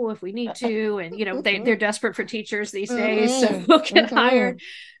another school if we need to. And, they're desperate for teachers these days, so we'll get hired.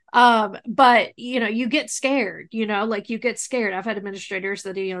 But you get scared, you get scared. I've had administrators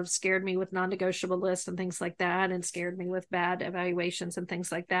that scared me with non-negotiable lists and things like that, and scared me with bad evaluations and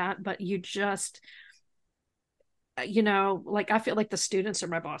things like that. But you just I feel like the students are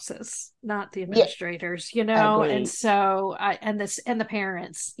my bosses, not the administrators, and so and the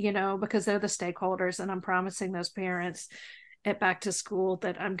parents, because they're the stakeholders, and I'm promising those parents at back to school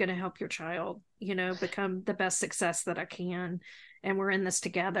that I'm going to help your child, become the best success that I can. And we're in this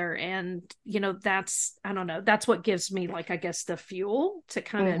together. And, that's what gives me, I guess, the fuel to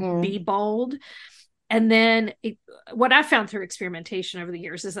kind of be bold. And then what I found through experimentation over the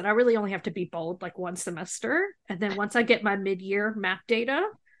years is that I really only have to be bold one semester. And then once I get my mid-year map data,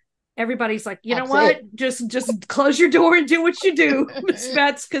 everybody's like, you know what? Just close your door and do what you do, Miss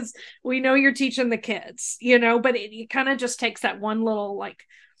Betts, because we know you're teaching the kids, but it kind of just takes that one little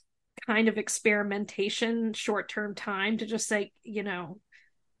kind of experimentation, short-term time to just say,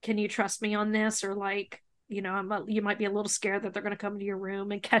 can you trust me on this? Or you might be a little scared that they're going to come into your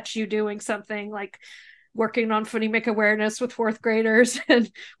room and catch you doing something like working on phonemic awareness with 4th graders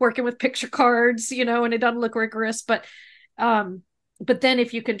and working with picture cards, and it doesn't look rigorous, but then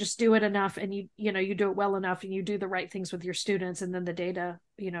if you can just do it enough and you do it well enough and you do the right things with your students, and then the data,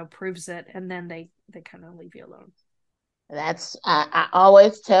 proves it, and then they kind of leave you alone. I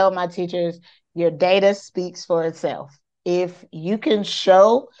always tell my teachers, your data speaks for itself. If you can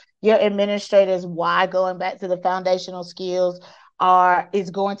show your administrators why going back to the foundational skills is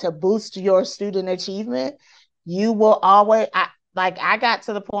going to boost your student achievement, you will always. I got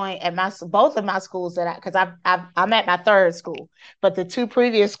to the point at both of my schools because I'm at my 3rd school, but the 2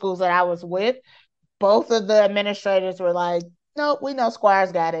 previous schools that I was with, both of the administrators were like, nope, we know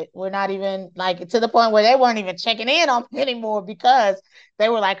Squires got it. We're not even to the point where they weren't even checking in on me anymore, because they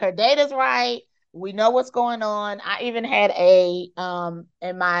were like, her data's right. We know what's going on. I even had I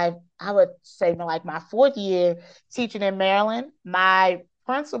would say my 4th year teaching in Maryland, my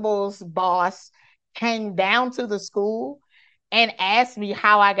principal's boss came down to the school and asked me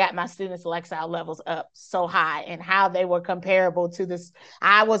how I got my students' Lexile levels up so high and how they were comparable to this.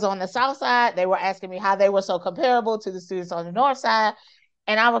 I was on the south side. They were asking me how they were so comparable to the students on the north side.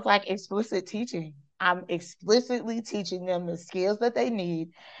 And I was like, explicit teaching. I'm explicitly teaching them the skills that they need.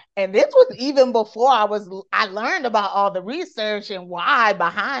 And this was even before I learned about all the research and why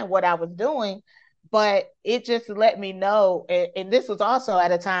behind what I was doing. But it just let me know. And this was also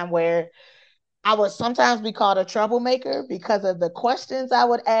at a time where I would sometimes be called a troublemaker because of the questions I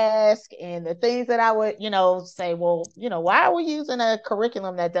would ask and the things that I would, say, well, why are we using a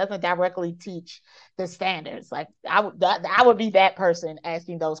curriculum that doesn't directly teach the standards? Like I would be that person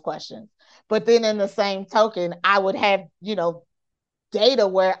asking those questions. But then in the same token, I would have, data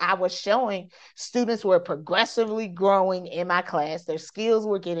where I was showing students were progressively growing in my class. Their skills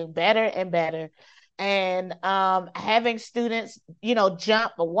were getting better and better. And having students,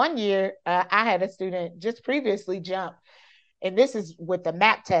 jump. But one year, I had a student just previously jump, and this is with the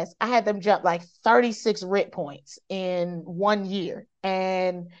MAP test. I had them jump like 36 RIT points in 1 year,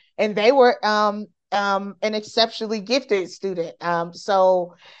 and they were an exceptionally gifted student.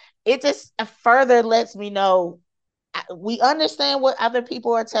 So it just further lets me know we understand what other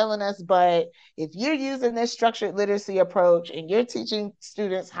people are telling us, but if you're using this structured literacy approach and you're teaching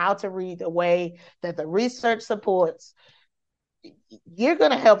students how to read the way that the research supports, you're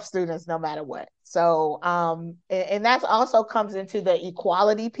going to help students no matter what. So, and that also comes into the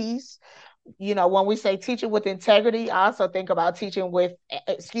equality piece. When we say teaching with integrity, I also think about teaching with,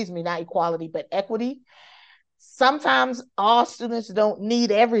 not equality, but equity. Sometimes all students don't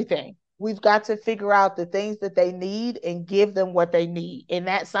need everything. We've got to figure out the things that they need and give them what they need. And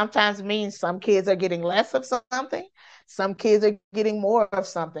that sometimes means some kids are getting less of something. Some kids are getting more of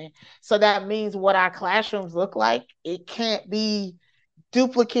something. So that means what our classrooms look like, it can't be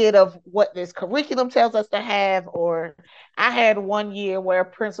duplicate of what this curriculum tells us to have. Or I had 1 year where a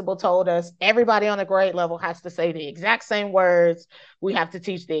principal told us everybody on the grade level has to say the exact same words. We have to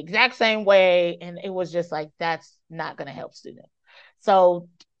teach the exact same way. And it was just like, that's not going to help students. So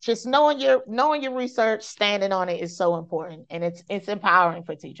just knowing your research, standing on it is so important, and it's empowering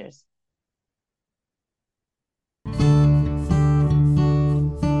for teachers.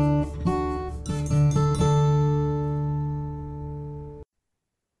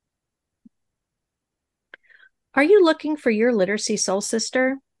 Are you looking for your literacy soul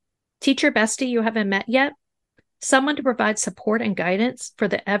sister? Teacher bestie you haven't met yet? Someone to provide support and guidance for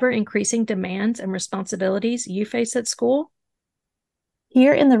the ever-increasing demands and responsibilities you face at school?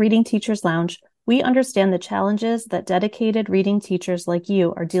 Here in the Reading Teachers Lounge, we understand the challenges that dedicated reading teachers like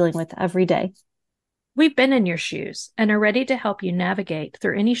you are dealing with every day. We've been in your shoes and are ready to help you navigate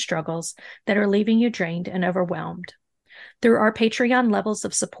through any struggles that are leaving you drained and overwhelmed. Through our Patreon levels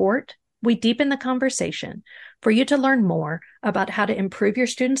of support, we deepen the conversation for you to learn more about how to improve your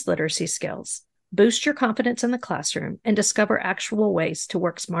students' literacy skills, boost your confidence in the classroom, and discover actual ways to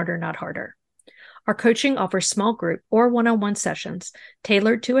work smarter, not harder. Our coaching offers small group or one-on-one sessions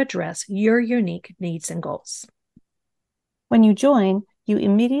tailored to address your unique needs and goals. When you join, you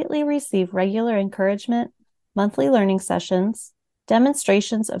immediately receive regular encouragement, monthly learning sessions,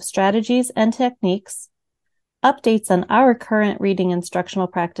 demonstrations of strategies and techniques, updates on our current reading instructional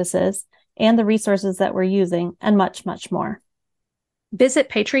practices and the resources that we're using, and much, much more. Visit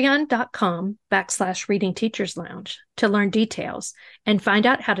patreon.com/Reading Teachers Lounge to learn details and find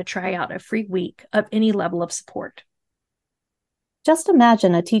out how to try out a free week of any level of support. Just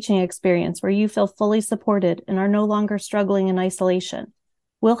imagine a teaching experience where you feel fully supported and are no longer struggling in isolation.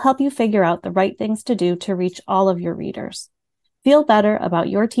 We'll help you figure out the right things to do to reach all of your readers. Feel better about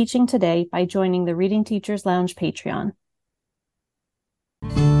your teaching today by joining the Reading Teachers Lounge Patreon.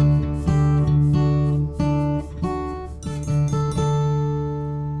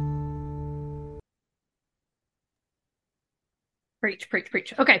 Preach.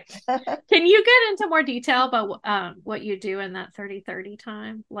 Okay. Can you get into more detail about what you do in that 30-30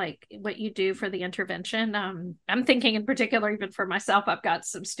 time? Like what you do for the intervention? I'm thinking in particular, even for myself, I've got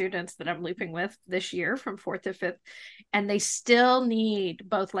some students that I'm looping with this year from 4th to 5th, and they still need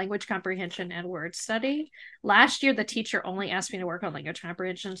both language comprehension and word study. Last year, the teacher only asked me to work on language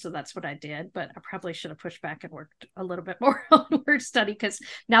comprehension, so that's what I did, but I probably should have pushed back and worked a little bit more on word study because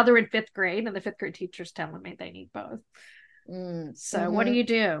now they're in 5th grade and the 5th grade teacher's telling me they need both. So what do you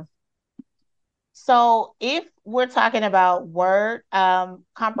do? So if we're talking about word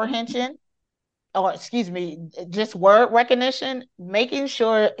comprehension, or just word recognition, making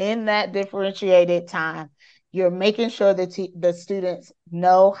sure in that differentiated time, you're making sure that the students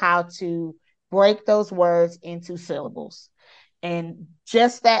know how to break those words into syllables. And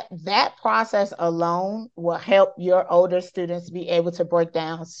just that process alone will help your older students be able to break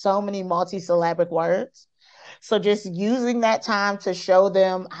down so many multisyllabic words. So just using that time to show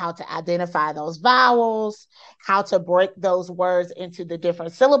them how to identify those vowels, how to break those words into the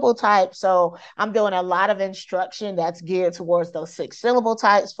different syllable types. So I'm doing a lot of instruction that's geared towards those 6 syllable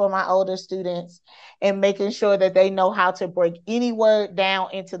types for my older students, and making sure that they know how to break any word down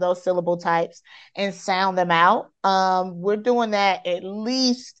into those syllable types and sound them out. We're doing that at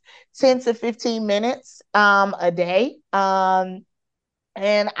least 10 to 15 minutes a day. And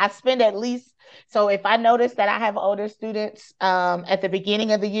I spend at least, so if I notice that I have older students at the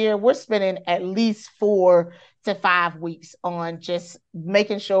beginning of the year, we're spending at least 4 to 5 weeks on just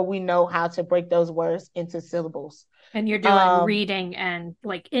making sure we know how to break those words into syllables. And you're doing reading and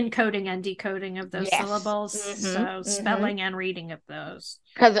like encoding and decoding of those Yes. syllables. So spelling and reading of those.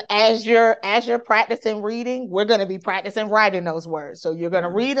 Because as you're practicing reading, we're going to be practicing writing those words. So you're going to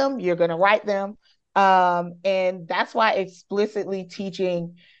read them, you're going to write them. And that's why explicitly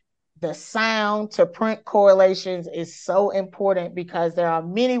teaching the sound to print correlations is so important, because there are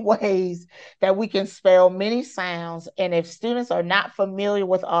many ways that we can spell many sounds. And if students are not familiar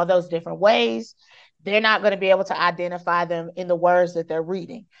with all those different ways, they're not going to be able to identify them in the words that they're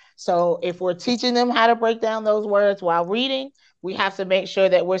reading. So if we're teaching them how to break down those words while reading, we have to make sure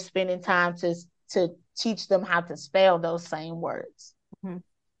that we're spending time to teach them how to spell those same words. Mm-hmm.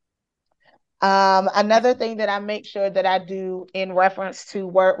 Another thing that I make sure that I do in reference to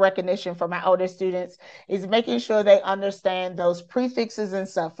word recognition for my older students is making sure they understand those prefixes and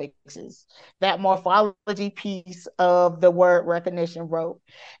suffixes, that morphology piece of the word recognition rope.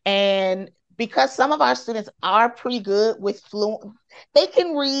 And because some of our students are pretty good with fluent, they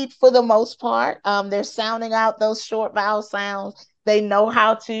can read for the most part. They're sounding out those short vowel sounds. They know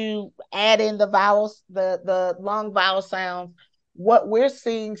how to add in the vowels, the long vowel sounds. What we're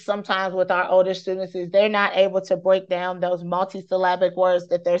seeing sometimes with our older students is they're not able to break down those multisyllabic words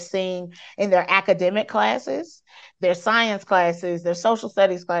that they're seeing in their academic classes, their science classes, their social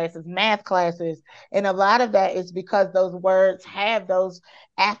studies classes, math classes. And a lot of that is because those words have those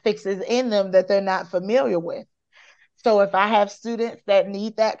affixes in them that they're not familiar with. So if I have students that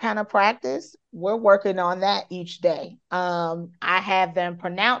need that kind of practice, we're working on that each day. I have them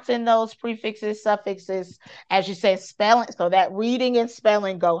pronouncing those prefixes, suffixes, as you said, spelling. So that reading and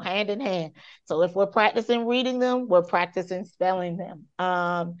spelling go hand in hand. So if we're practicing reading them, we're practicing spelling them.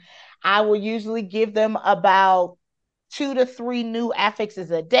 I will usually give them about 2 to 3 new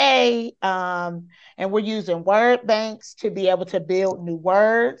affixes a day. And we're using word banks to be able to build new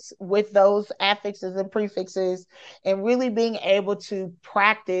words with those affixes and prefixes, and really being able to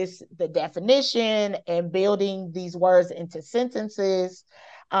practice the definition and building these words into sentences.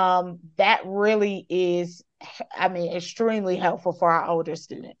 That really is, extremely helpful for our older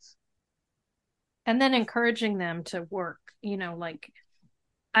students. And then encouraging them to work, like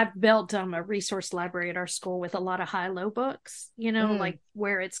I've built a resource library at our school with a lot of high-low books, like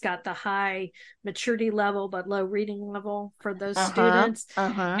where it's got the high maturity level but low reading level for those students.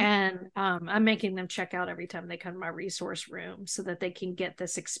 And I'm making them check out every time they come to my resource room so that they can get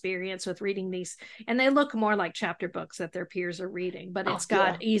this experience with reading these. And they look more like chapter books that their peers are reading, but it's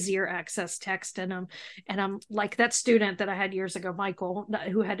got easier access text in them. And I'm like that student that I had years ago, Michael,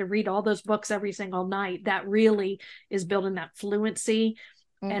 who had to read all those books every single night. That really is building that fluency.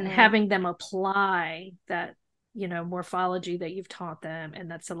 And having them apply that, morphology that you've taught them and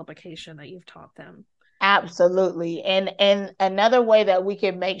that syllabication that you've taught them. Absolutely. And another way that we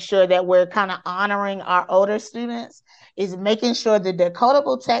can make sure that we're kind of honoring our older students is making sure the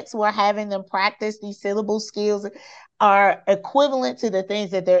decodable texts we're having them practice these syllable skills are equivalent to the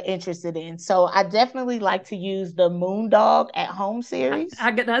things that they're interested in. So I definitely like to use the Moondog at Home series.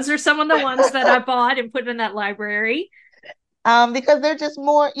 Those are some of the ones that I bought and put in that library. Because they're just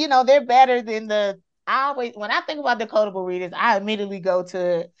more, they're better than when I think about decodable readers, I immediately go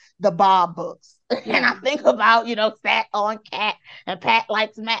to the Bob books. And I think about, sat on cat and Pat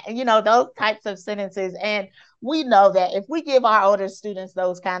likes Matt, those types of sentences. And we know that if we give our older students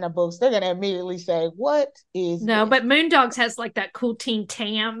those kind of books, they're going to immediately say, what is No, this? but Moondogs has like that cool teen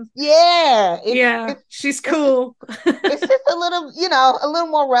Tam. Yeah. She's cool. It's just a little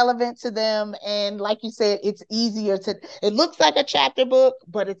more relevant to them. And like you said, it's easier it looks like a chapter book,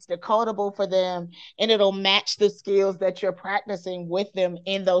 but it's decodable for them. And it'll match the skills that you're practicing with them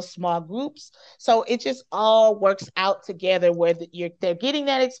in those small groups. So it just all works out together where they're getting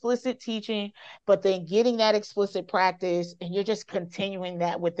that explicit teaching, but then getting that explicit practice, and you're just continuing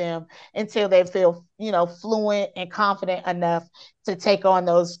that with them until they feel, fluent and confident enough to take on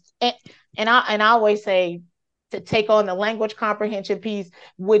those. And I always say, to take on the language comprehension piece,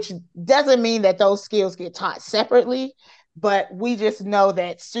 which doesn't mean that those skills get taught separately, but we just know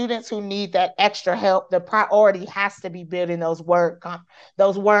that students who need that extra help, the priority has to be building those word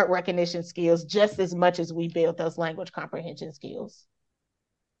recognition skills just as much as we build those language comprehension skills.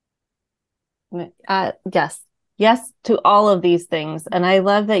 Yes. Yes to all of these things. And I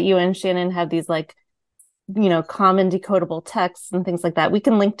love that you and Shannon have these like, common decodable texts and things like that. We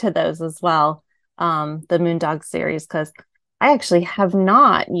can link to those as well. The Moondog series, because I actually have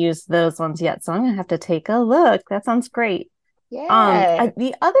not used those ones yet. So I'm going to have to take a look. That sounds great. Yeah.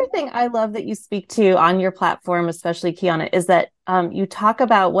 The other thing I love that you speak to on your platform, especially Kiana, is that you talk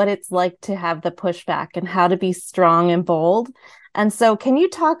about what it's like to have the pushback and how to be strong and bold. And so can you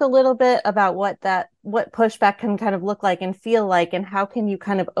talk a little bit about what pushback can kind of look like and feel like, and how can you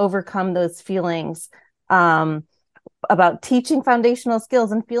kind of overcome those feelings about teaching foundational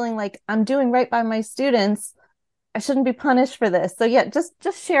skills and feeling like I'm doing right by my students, I shouldn't be punished for this. So yeah, just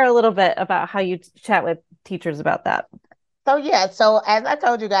share a little bit about how you chat with teachers about that. So as I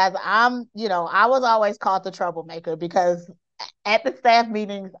told you guys, I was always called the troublemaker because at the staff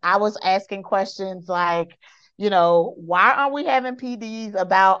meetings, I was asking questions like, why aren't we having PDs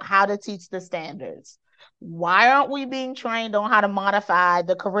about how to teach the standards? Why aren't we being trained on how to modify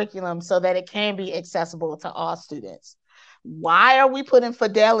the curriculum so that it can be accessible to all students? Why are we putting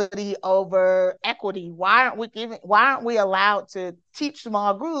fidelity over equity? Why aren't we allowed to teach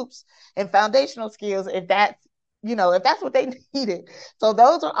small groups and foundational skills if that's what they needed? So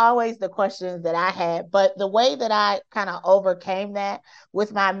those are always the questions that I had. But the way that I kind of overcame that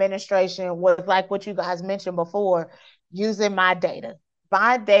with my administration was like what you guys mentioned before, using my data.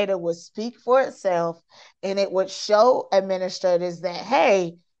 My data would speak for itself, and it would show administrators that,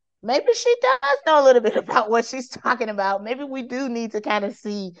 hey, maybe she does know a little bit about what she's talking about. Maybe we do need to kind of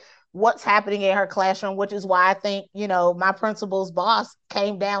see what's happening in her classroom, which is why I think, my principal's boss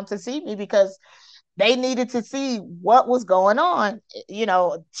came down to see me, because they needed to see what was going on.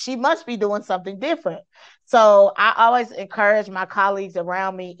 She must be doing something different. So I always encourage my colleagues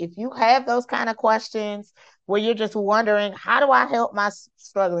around me, if you have those kind of questions where you're just wondering, how do I help my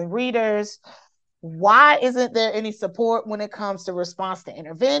struggling readers? Why isn't there any support when it comes to response to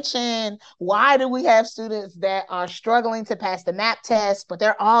intervention? Why do we have students that are struggling to pass the MAP test, but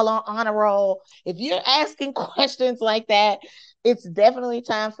they're all on honor roll? If you're asking questions like that, it's definitely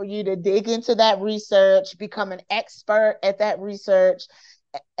time for you to dig into that research, become an expert at that research,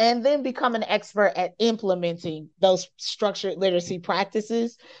 and then become an expert at implementing those structured literacy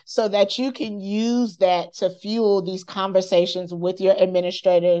practices so that you can use that to fuel these conversations with your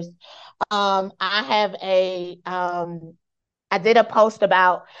administrators. I did a post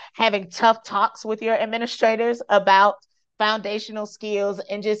about having tough talks with your administrators about foundational skills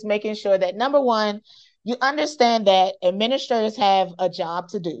and just making sure that, number one, you understand that administrators have a job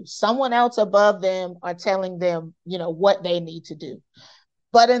to do. Someone else above them are telling them, what they need to do.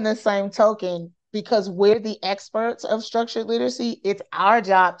 But in the same token, because we're the experts of structured literacy, it's our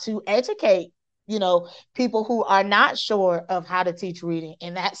job to educate, people who are not sure of how to teach reading.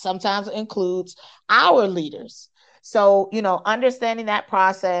 And that sometimes includes our leaders. So, understanding that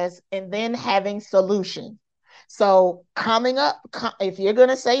process and then having solutions. So coming up, if you're going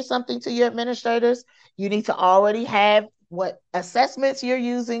to say something to your administrators, you need to already have what assessments you're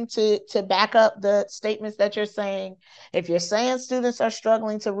using to back up the statements that you're saying. If you're saying students are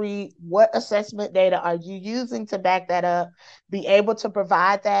struggling to read, what assessment data are you using to back that up? Be able to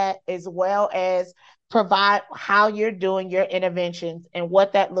provide that, as well as provide how you're doing your interventions and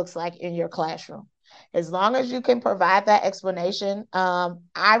what that looks like in your classroom. As long as you can provide that explanation, I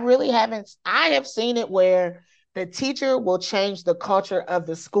have seen it where the teacher will change the culture of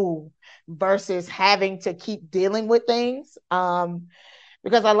the school versus having to keep dealing with things.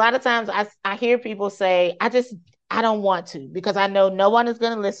 Because a lot of times I hear people say, I don't want to, because I know no one is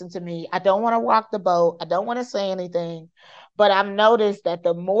going to listen to me. I don't want to rock the boat. I don't want to say anything. But I've noticed that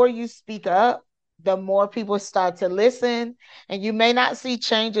the more you speak up, the more people start to listen. And you may not see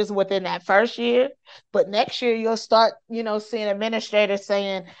changes within that first year, but next year you'll start, seeing administrators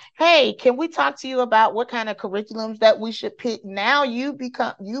saying, hey, can we talk to you about what kind of curriculums that we should pick? Now you've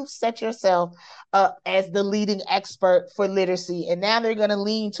set yourself up as the leading expert for literacy. And now they're going to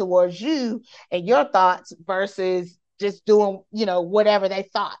lean towards you and your thoughts versus just doing, whatever they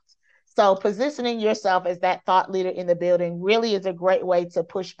thought. So positioning yourself as that thought leader in the building really is a great way to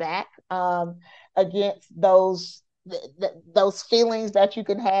push back against those feelings that you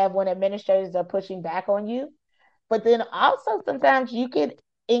can have when administrators are pushing back on you. But then also sometimes you could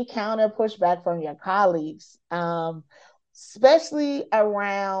encounter pushback from your colleagues, especially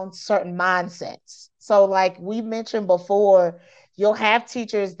around certain mindsets. So, like we mentioned before, you'll have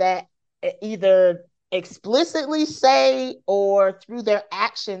teachers that either explicitly say or through their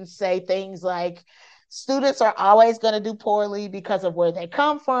actions say things like, students are always going to do poorly because of where they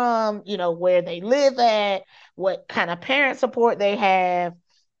come from, where they live at, what kind of parent support they have.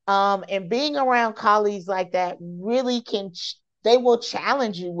 And being around colleagues like that really they will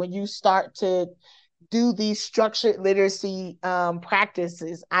challenge you when you start to do these structured literacy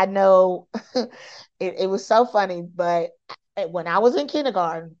practices. I know it was so funny, but when I was in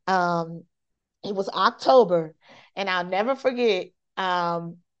kindergarten, it was October, and I'll never forget.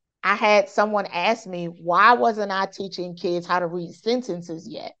 I had someone ask me, why wasn't I teaching kids how to read sentences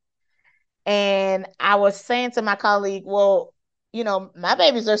yet? And I was saying to my colleague, well, my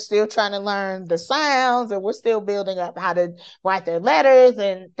babies are still trying to learn the sounds, and we're still building up how to write their letters.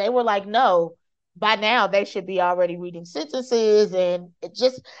 And they were like, no, by now they should be already reading sentences. And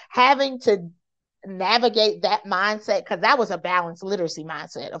just having to navigate that mindset, because that was a balanced literacy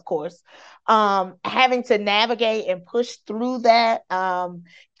mindset, of course. Having to navigate and push through that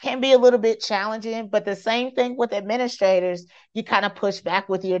can be a little bit challenging, but the same thing with administrators, you kind of push back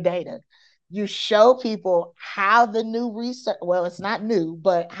with your data. You show people how the new research, well, it's not new,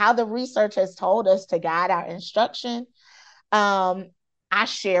 but how the research has told us to guide our instruction. I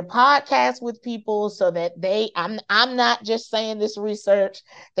share podcasts with people so that I'm not just saying this research,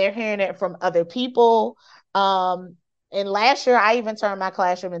 they're hearing it from other people. And last year, I even turned my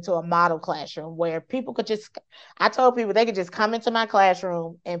classroom into a model classroom where I told people they could just come into my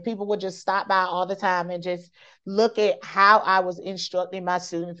classroom and people would just stop by all the time and just look at how I was instructing my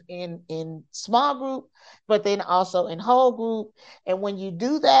students in small group, but then also in whole group. And when you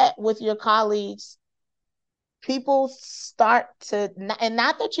do that with your colleagues, people start to, and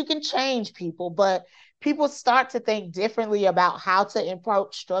not that you can change people, but people start to think differently about how to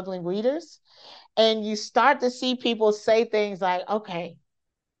approach struggling readers. And you start to see people say things like, okay,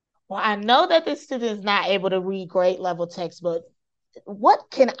 well, I know that this student is not able to read grade level text, but what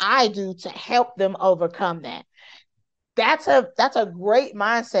can I do to help them overcome that? That's a great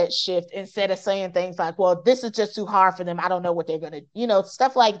mindset shift, instead of saying things like, well, this is just too hard for them, I don't know what they're going to,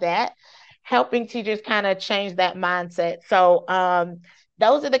 stuff like that. Helping teachers kind of change that mindset. So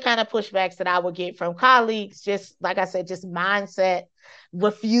those are the kind of pushbacks that I would get from colleagues. Just like I said, just mindset,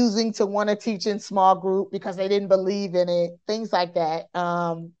 refusing to want to teach in small group because they didn't believe in it, things like that.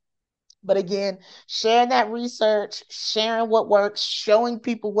 But again, sharing that research, sharing what works, showing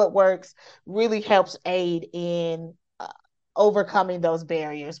people what works really helps aid in overcoming those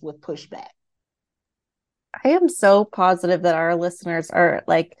barriers with pushback. I am so positive that our listeners are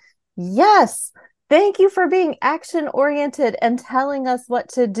like, yes, thank you for being action oriented and telling us what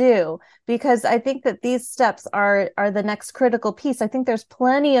to do, because I think that these steps are the next critical piece. I think there's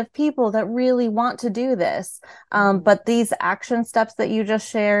plenty of people that really want to do this, but these action steps that you just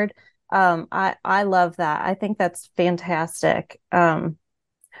shared, I love that. I think that's fantastic.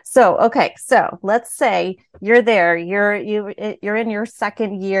 So let's say you're there, you're in your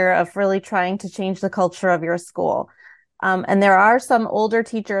second year of really trying to change the culture of your school. And there are some older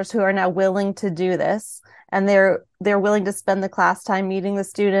teachers who are now willing to do this, and they're willing to spend the class time meeting the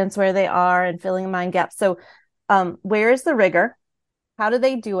students where they are and filling mind gaps. So where is the rigor? How do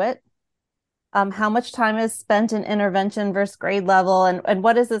they do it? How much time is spent in intervention versus grade level? And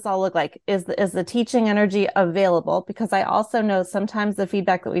what does this all look like? Is the teaching energy available? Because I also know sometimes the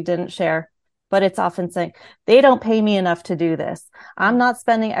feedback that we didn't share, but it's often saying, they don't pay me enough to do this. I'm not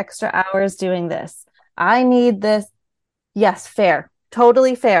spending extra hours doing this. I need this. Yes, fair.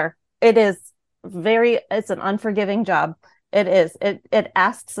 Totally fair. It's an unforgiving job. It is. It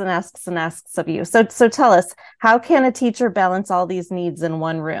asks and asks and asks of you. So tell us, how can a teacher balance all these needs in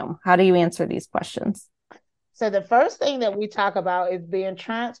one room? How do you answer these questions? So the first thing that we talk about is being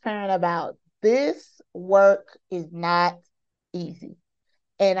transparent about this work is not easy.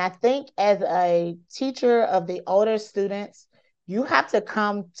 And I think as a teacher of the older students, you have to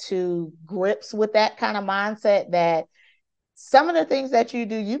come to grips with that kind of mindset that some of the things that you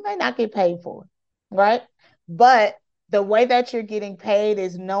do, you may not get paid for, right? But the way that you're getting paid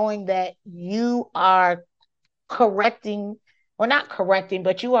is knowing that you are correcting, or not correcting,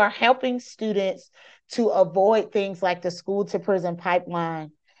 but you are helping students to avoid things like the school to prison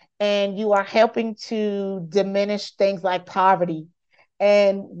pipeline. And you are helping to diminish things like poverty.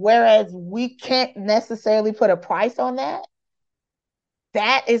 And whereas we can't necessarily put a price on that,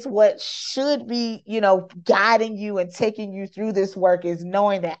 that is what should be, guiding you and taking you through this work, is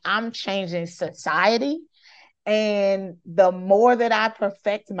knowing that I'm changing society And the more that I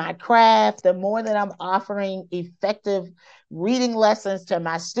perfect my craft, the more that I'm offering effective reading lessons to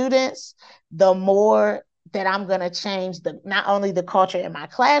my students, the more that I'm going to change not only the culture in my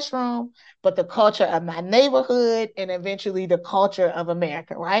classroom, but the culture of my neighborhood and eventually the culture of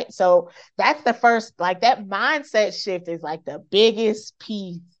America, right? So that's the first, like that mindset shift is like the biggest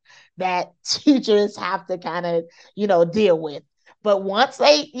piece that teachers have to kind of, deal with. But once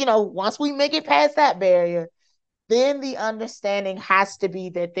once we make it past that barrier, then the understanding has to be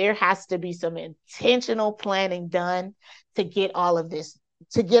that there has to be some intentional planning done to get all of this,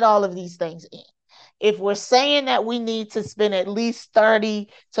 to get all of these things in. If we're saying that we need to spend at least 30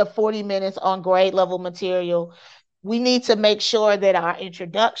 to 40 minutes on grade level material, we need to make sure that our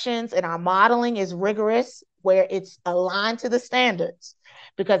introductions and our modeling is rigorous, where it's aligned to the standards.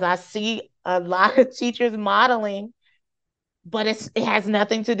 Because I see a lot of teachers modeling, but it has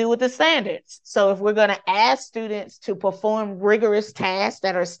nothing to do with the standards. So if we're going to ask students to perform rigorous tasks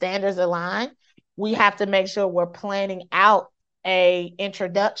that are standards aligned, we have to make sure we're planning out a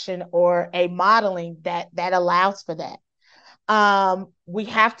introduction or a modeling that allows for that. We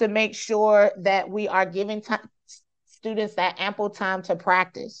have to make sure that we are giving students that ample time to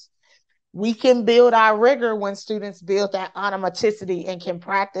practice. We can build our rigor when students build that automaticity and can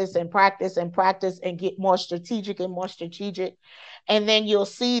practice and practice and practice and get more strategic and more strategic. And then you'll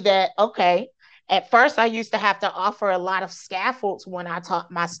see that, okay, at first I used to have to offer a lot of scaffolds when I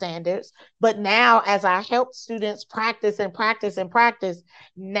taught my standards, but now as I help students practice and practice and practice,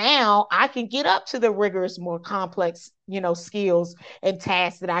 now I can get up to the rigorous, more complex, skills and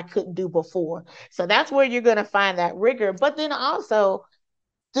tasks that I couldn't do before. So that's where you're going to find that rigor. But then also,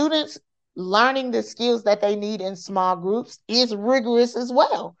 students learning the skills that they need in small groups is rigorous as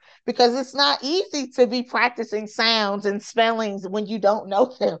well, because it's not easy to be practicing sounds and spellings when you don't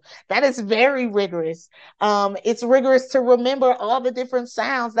know them. That is very rigorous. It's rigorous to remember all the different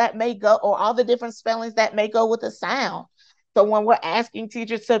sounds that may go, or all the different spellings that may go with a sound. So when we're asking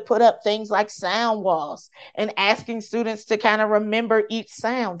teachers to put up things like sound walls and asking students to kind of remember each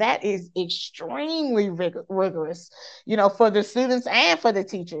sound, that is extremely rigorous, for the students and for the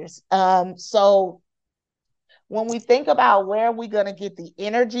teachers. So when we think about where we're going to get the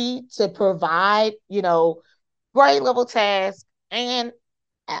energy to provide, grade level tasks and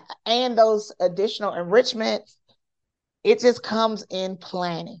those additional enrichments, it just comes in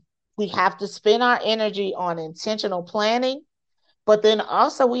planning. We have to spend our energy on intentional planning, but then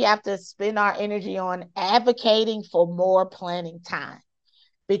also we have to spend our energy on advocating for more planning time.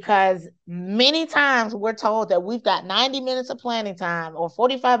 Because many times we're told that we've got 90 minutes of planning time or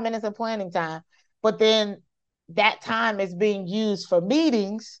 45 minutes of planning time, but then that time is being used for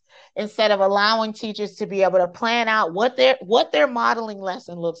meetings instead of allowing teachers to be able to plan out what their modeling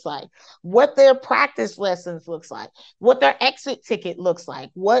lesson looks like, what their practice lessons looks like, what their exit ticket looks like,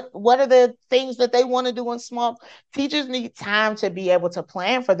 what are the things that they want to do in small. Teachers need time to be able to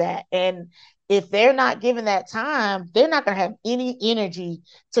plan for that. And if they're not given that time, they're not going to have any energy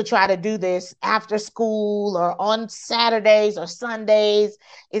to try to do this after school or on Saturdays or Sundays.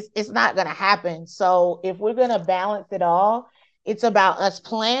 It's not going to happen. So if we're going to balance it all, it's about us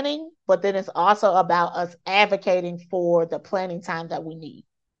planning, but then it's also about us advocating for the planning time that we need.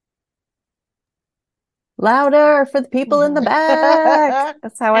 Louder for the people in the back.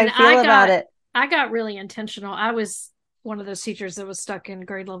 That's how I feel about it. I got really intentional. I was one of those teachers that was stuck in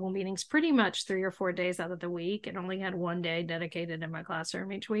grade level meetings pretty much 3 or 4 days out of the week and only had one day dedicated in my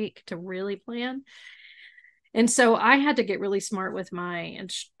classroom each week to really plan. And so I had to get really smart with my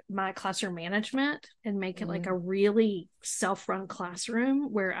classroom management and make it like a really self-run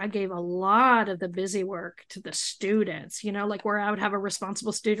classroom where I gave a lot of the busy work to the students, like where I would have a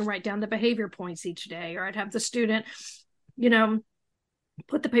responsible student write down the behavior points each day, or I'd have the student,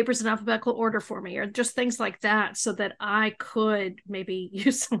 put the papers in alphabetical order for me, or just things like that, so that I could maybe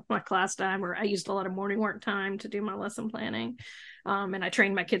use some of my class time, or I used a lot of morning work time to do my lesson planning. And I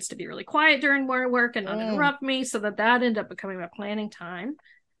trained my kids to be really quiet during morning work and not interrupt me, so that ended up becoming my planning time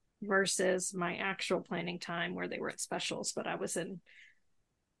versus my actual planning time where they were at specials, but I was in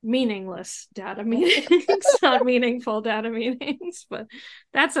meaningless data meetings, not meaningful data meetings. But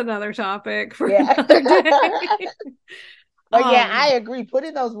that's another topic for another day. But I agree.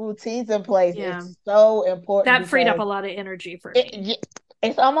 Putting those routines in place is so important. That freed up a lot of energy for me.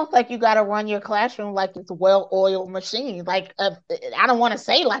 It's almost like you got to run your classroom like it's a well-oiled machine. Like I don't want to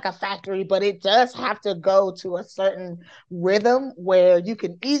say like a factory, but it does have to go to a certain rhythm where you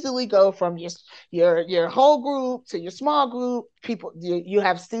can easily go from your whole group to your small group. People, you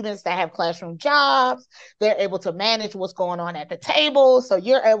have students that have classroom jobs. They're able to manage what's going on at the table. So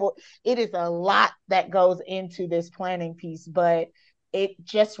you're able. It is a lot that goes into this planning piece, but it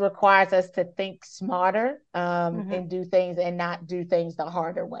just requires us to think smarter and do things and not do things the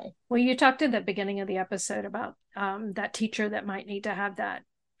harder way. Well, you talked in the beginning of the episode about that teacher that might need to have that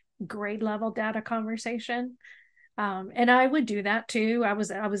grade level data conversation. And I would do that too. I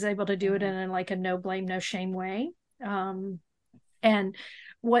was able to do it in like a no blame, no shame way. And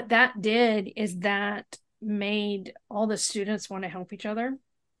what that did is that made all the students want to help each other,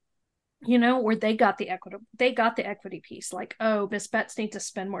 where they got the equity piece, like, oh, Miss Betts needs to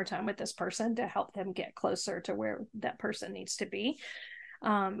spend more time with this person to help them get closer to where that person needs to be.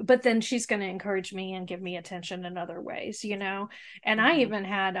 But then she's going to encourage me and give me attention in other ways, and I even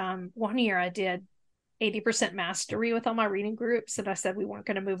had one year I did 80% mastery with all my reading groups, and I said we weren't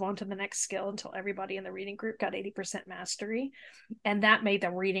going to move on to the next skill until everybody in the reading group got 80% mastery, and that made the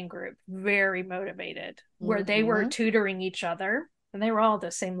reading group very motivated, where they were tutoring each other. And they were all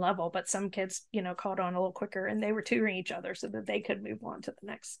the same level, but some kids, caught on a little quicker, and they were tutoring each other so that they could move on to the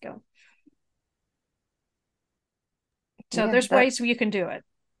next skill. So there's ways you can do it.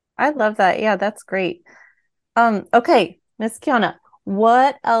 I love that. Yeah, that's great. Okay, Miss Kiana,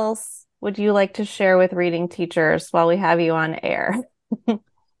 what else would you like to share with reading teachers while we have you on air?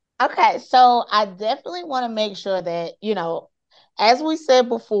 Okay, so I definitely want to make sure that, as we said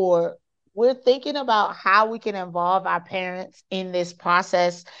before, we're thinking about how we can involve our parents in this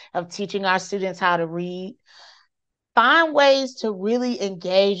process of teaching our students how to read. Find ways to really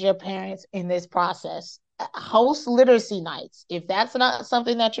engage your parents in this process. Host literacy nights. If that's not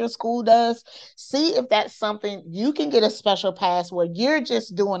something that your school does, see if that's something you can get a special pass where you're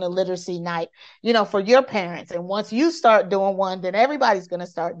just doing a literacy night, for your parents. And once you start doing one, then everybody's going to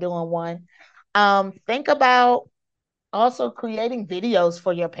start doing one. Think about also creating videos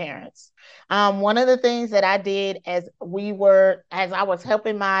for your parents. One of the things that I did as I was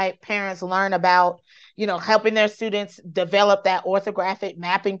helping my parents learn about, helping their students develop that orthographic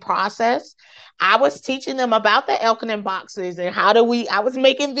mapping process, I was teaching them about the Elkonin boxes and I was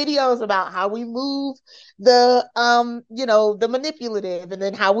making videos about how we move the, the manipulative, and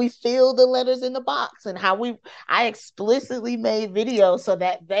then how we fill the letters in the box, and I explicitly made videos so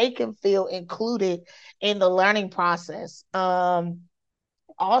that they can feel included in the learning process.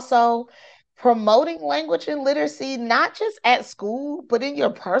 Also, promoting language and literacy, not just at school, but in your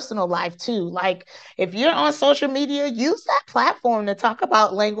personal life too. Like if you're on social media, use that platform to talk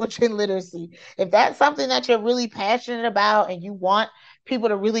about language and literacy. If that's something that you're really passionate about and you want people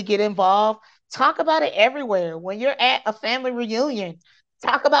to really get involved, talk about it everywhere. When you're at a family reunion,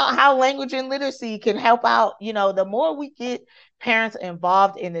 talk about how language and literacy can help out. The more we get parents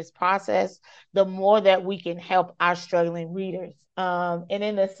involved in this process, the more that we can help our struggling readers. And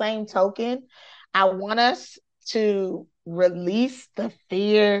in the same token, I want us to release the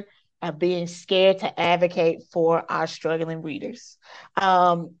fear of being scared to advocate for our struggling readers.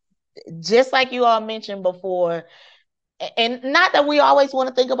 Just like you all mentioned before, and not that we always want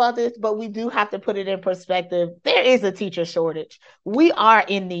to think about this, but we do have to put it in perspective. There is a teacher shortage. We are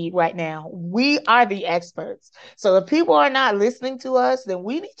in need right now. We are the experts. So if people are not listening to us, then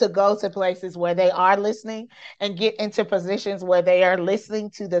we need to go to places where they are listening and get into positions where they are listening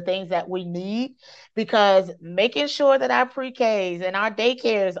to the things that we need, because making sure that our pre-Ks and our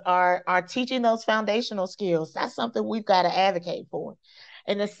daycares are teaching those foundational skills, that's something we've got to advocate for.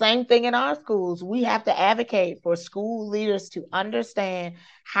 And the same thing in our schools. We have to advocate for school leaders to understand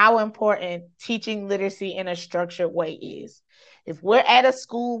how important teaching literacy in a structured way is. If we're at a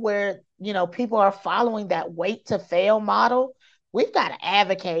school where, people are following that wait to fail model, we've got to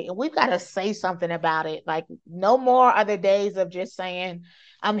advocate and we've got to say something about it. Like no more are the days of just saying,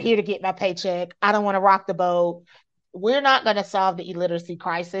 I'm here to get my paycheck. I don't want to rock the boat. We're not going to solve the illiteracy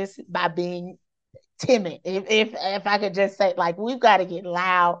crisis by being timid. If I could just say, like, we've got to get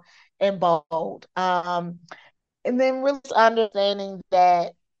loud and bold. And then really understanding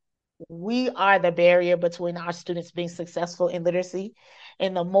that we are the barrier between our students being successful in literacy.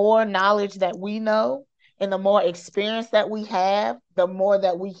 And the more knowledge that we know and the more experience that we have, the more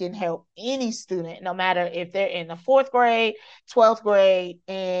that we can help any student, no matter if they're in the 4th grade, 12th grade,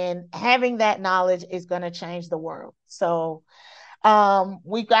 and having that knowledge is going to change the world. So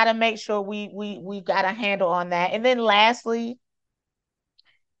we've got to make sure we've got a handle on that. And then lastly,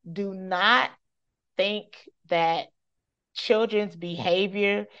 do not think that children's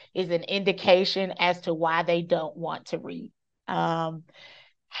behavior is an indication as to why they don't want to read.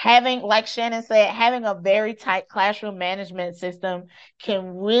 Having, like Shannon said, having a very tight classroom management system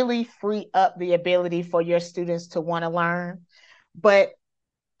can really free up the ability for your students to want to learn. But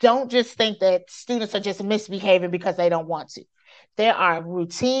don't just think that students are just misbehaving because they don't want to. There are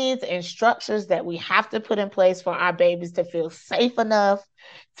routines and structures that we have to put in place for our babies to feel safe enough,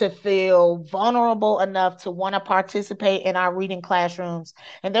 to feel vulnerable enough to want to participate in our reading classrooms.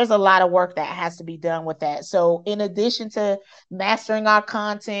 And there's a lot of work that has to be done with that. So, in addition to mastering our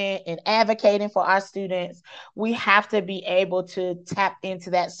content and advocating for our students, we have to be able to tap into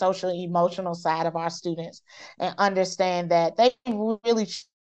that social emotional side of our students and understand that they really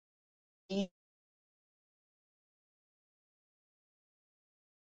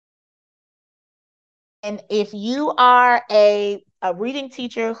And if you are a reading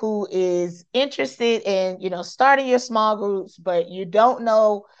teacher who is interested in, starting your small groups, but you don't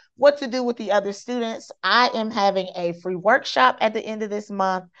know what to do with the other students, I am having a free workshop at the end of this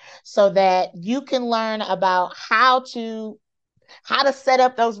month so that you can learn about how to set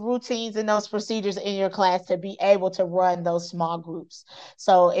up those routines and those procedures in your class to be able to run those small groups.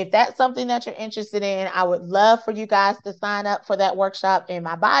 So if that's something that you're interested in, I would love for you guys to sign up for that workshop in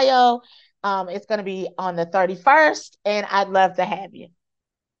my bio. It's going to be on the 31st, and I'd love to have you.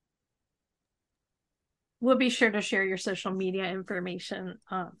 We'll be sure to share your social media information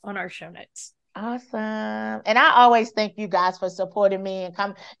on our show notes. Awesome. And I always thank you guys for supporting me and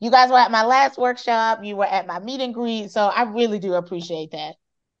come. You guys were at my last workshop. You were at my meet and greet. So I really do appreciate that.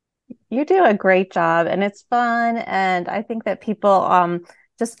 You do a great job, and it's fun. And I think that people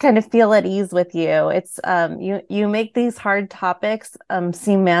just kind of feel at ease with you. It's you make these hard topics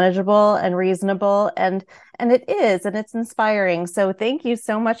seem manageable and reasonable, and it is, and it's inspiring. So thank you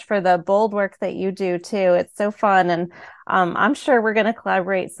so much for the bold work that you do too. It's so fun, and I'm sure we're going to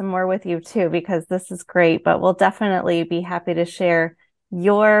collaborate some more with you too, because this is great. But we'll definitely be happy to share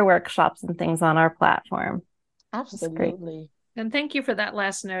your workshops and things on our platform. Absolutely. And thank you for that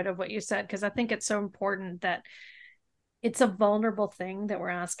last note of what you said, because I think it's so important that it's a vulnerable thing that we're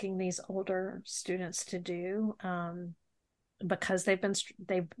asking these older students to do, because they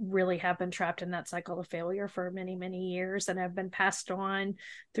really have been trapped in that cycle of failure for many, many years and have been passed on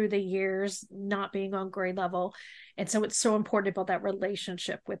through the years, not being on grade level. And so it's so important to build that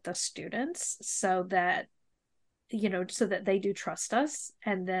relationship with the students so that they do trust us,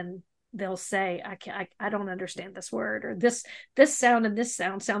 and then they'll say, I don't understand this word, or this sound and this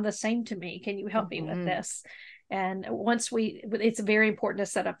sound the same to me. Can you help me with this? And it's very important to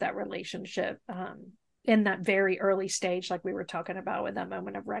set up that relationship in that very early stage, like we were talking about with that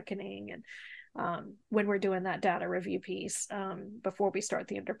moment of reckoning. And when we're doing that data review piece before we start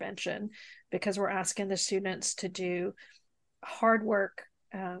the intervention, because we're asking the students to do hard work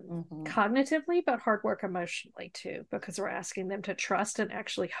cognitively, but hard work emotionally too, because we're asking them to trust and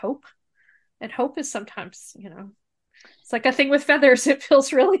actually hope. And hope is sometimes, it's like a thing with feathers. It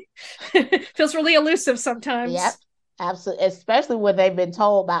feels really elusive sometimes. Yep, absolutely. Especially when they've been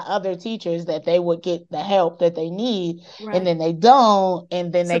told by other teachers that they would get the help that they need, right, and then they don't,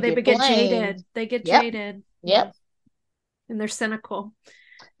 and then so they get jaded. They get jaded. Yep. And they're cynical.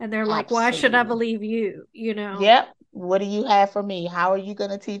 And they're like, why should I believe you? Yep. What do you have for me? How are you going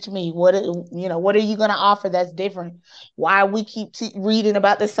to teach me? What are you going to offer that's different? Why we keep reading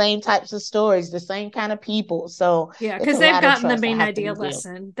about the same types of stories, the same kind of people? So yeah, because they've gotten the main idea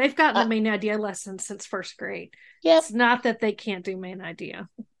lesson. They've gotten the main idea lesson since first grade. Yeah, it's not that they can't do main idea.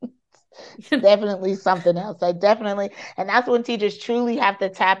 Definitely something else. And that's when teachers truly have to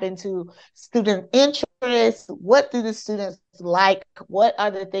tap into student interests. What do the students like? What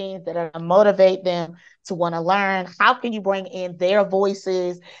are the things that are going to motivate them to want to learn? How can you bring in their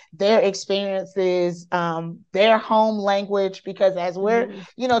voices, their experiences, their home language? Because as we're,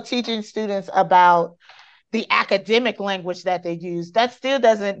 teaching students about the academic language that they use, that still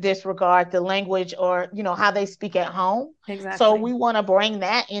doesn't disregard the language or, how they speak at home. Exactly. So we want to bring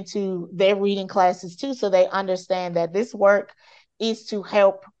that into their reading classes too, so they understand that this work is to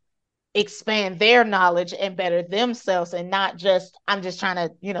help expand their knowledge and better themselves, and not just, I'm just trying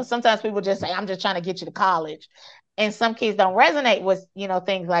to, sometimes people just say, I'm just trying to get you to college. And some kids don't resonate with,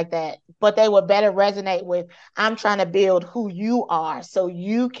 things like that, but they would better resonate with, I'm trying to build who you are so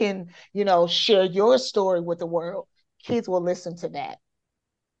you can, share your story with the world. Kids will listen to that.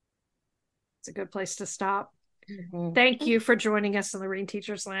 It's a good place to stop. Thank you for joining us in the Reading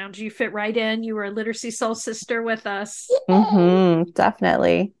Teachers Lounge. You fit right in. You were a Literacy Soul Sister with us.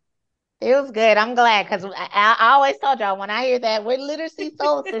 Definitely. It was good. I'm glad, because I always told y'all, when I hear that we're Literacy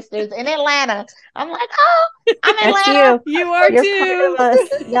Soul Sisters in Atlanta, I'm like, oh, I'm in That's Atlanta. you. You are You're too. part of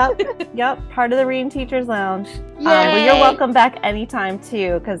us. Yep. Part of the Reading Teachers Lounge. Well, you're Yay. welcome back anytime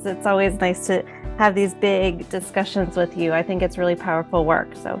too, because it's always nice to have these big discussions with you. I think it's really powerful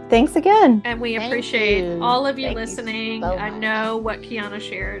work. So thanks again. And we Thank appreciate you. all of you Thank you listening. so I much. know what Kiana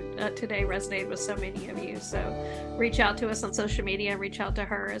shared today resonated with so many of you. So reach out to us on social media and reach out to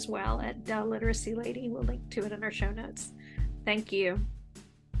her as well at Dell Literacy Lady. We'll link to it in our show notes. Thank you.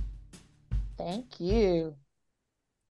 Thank you.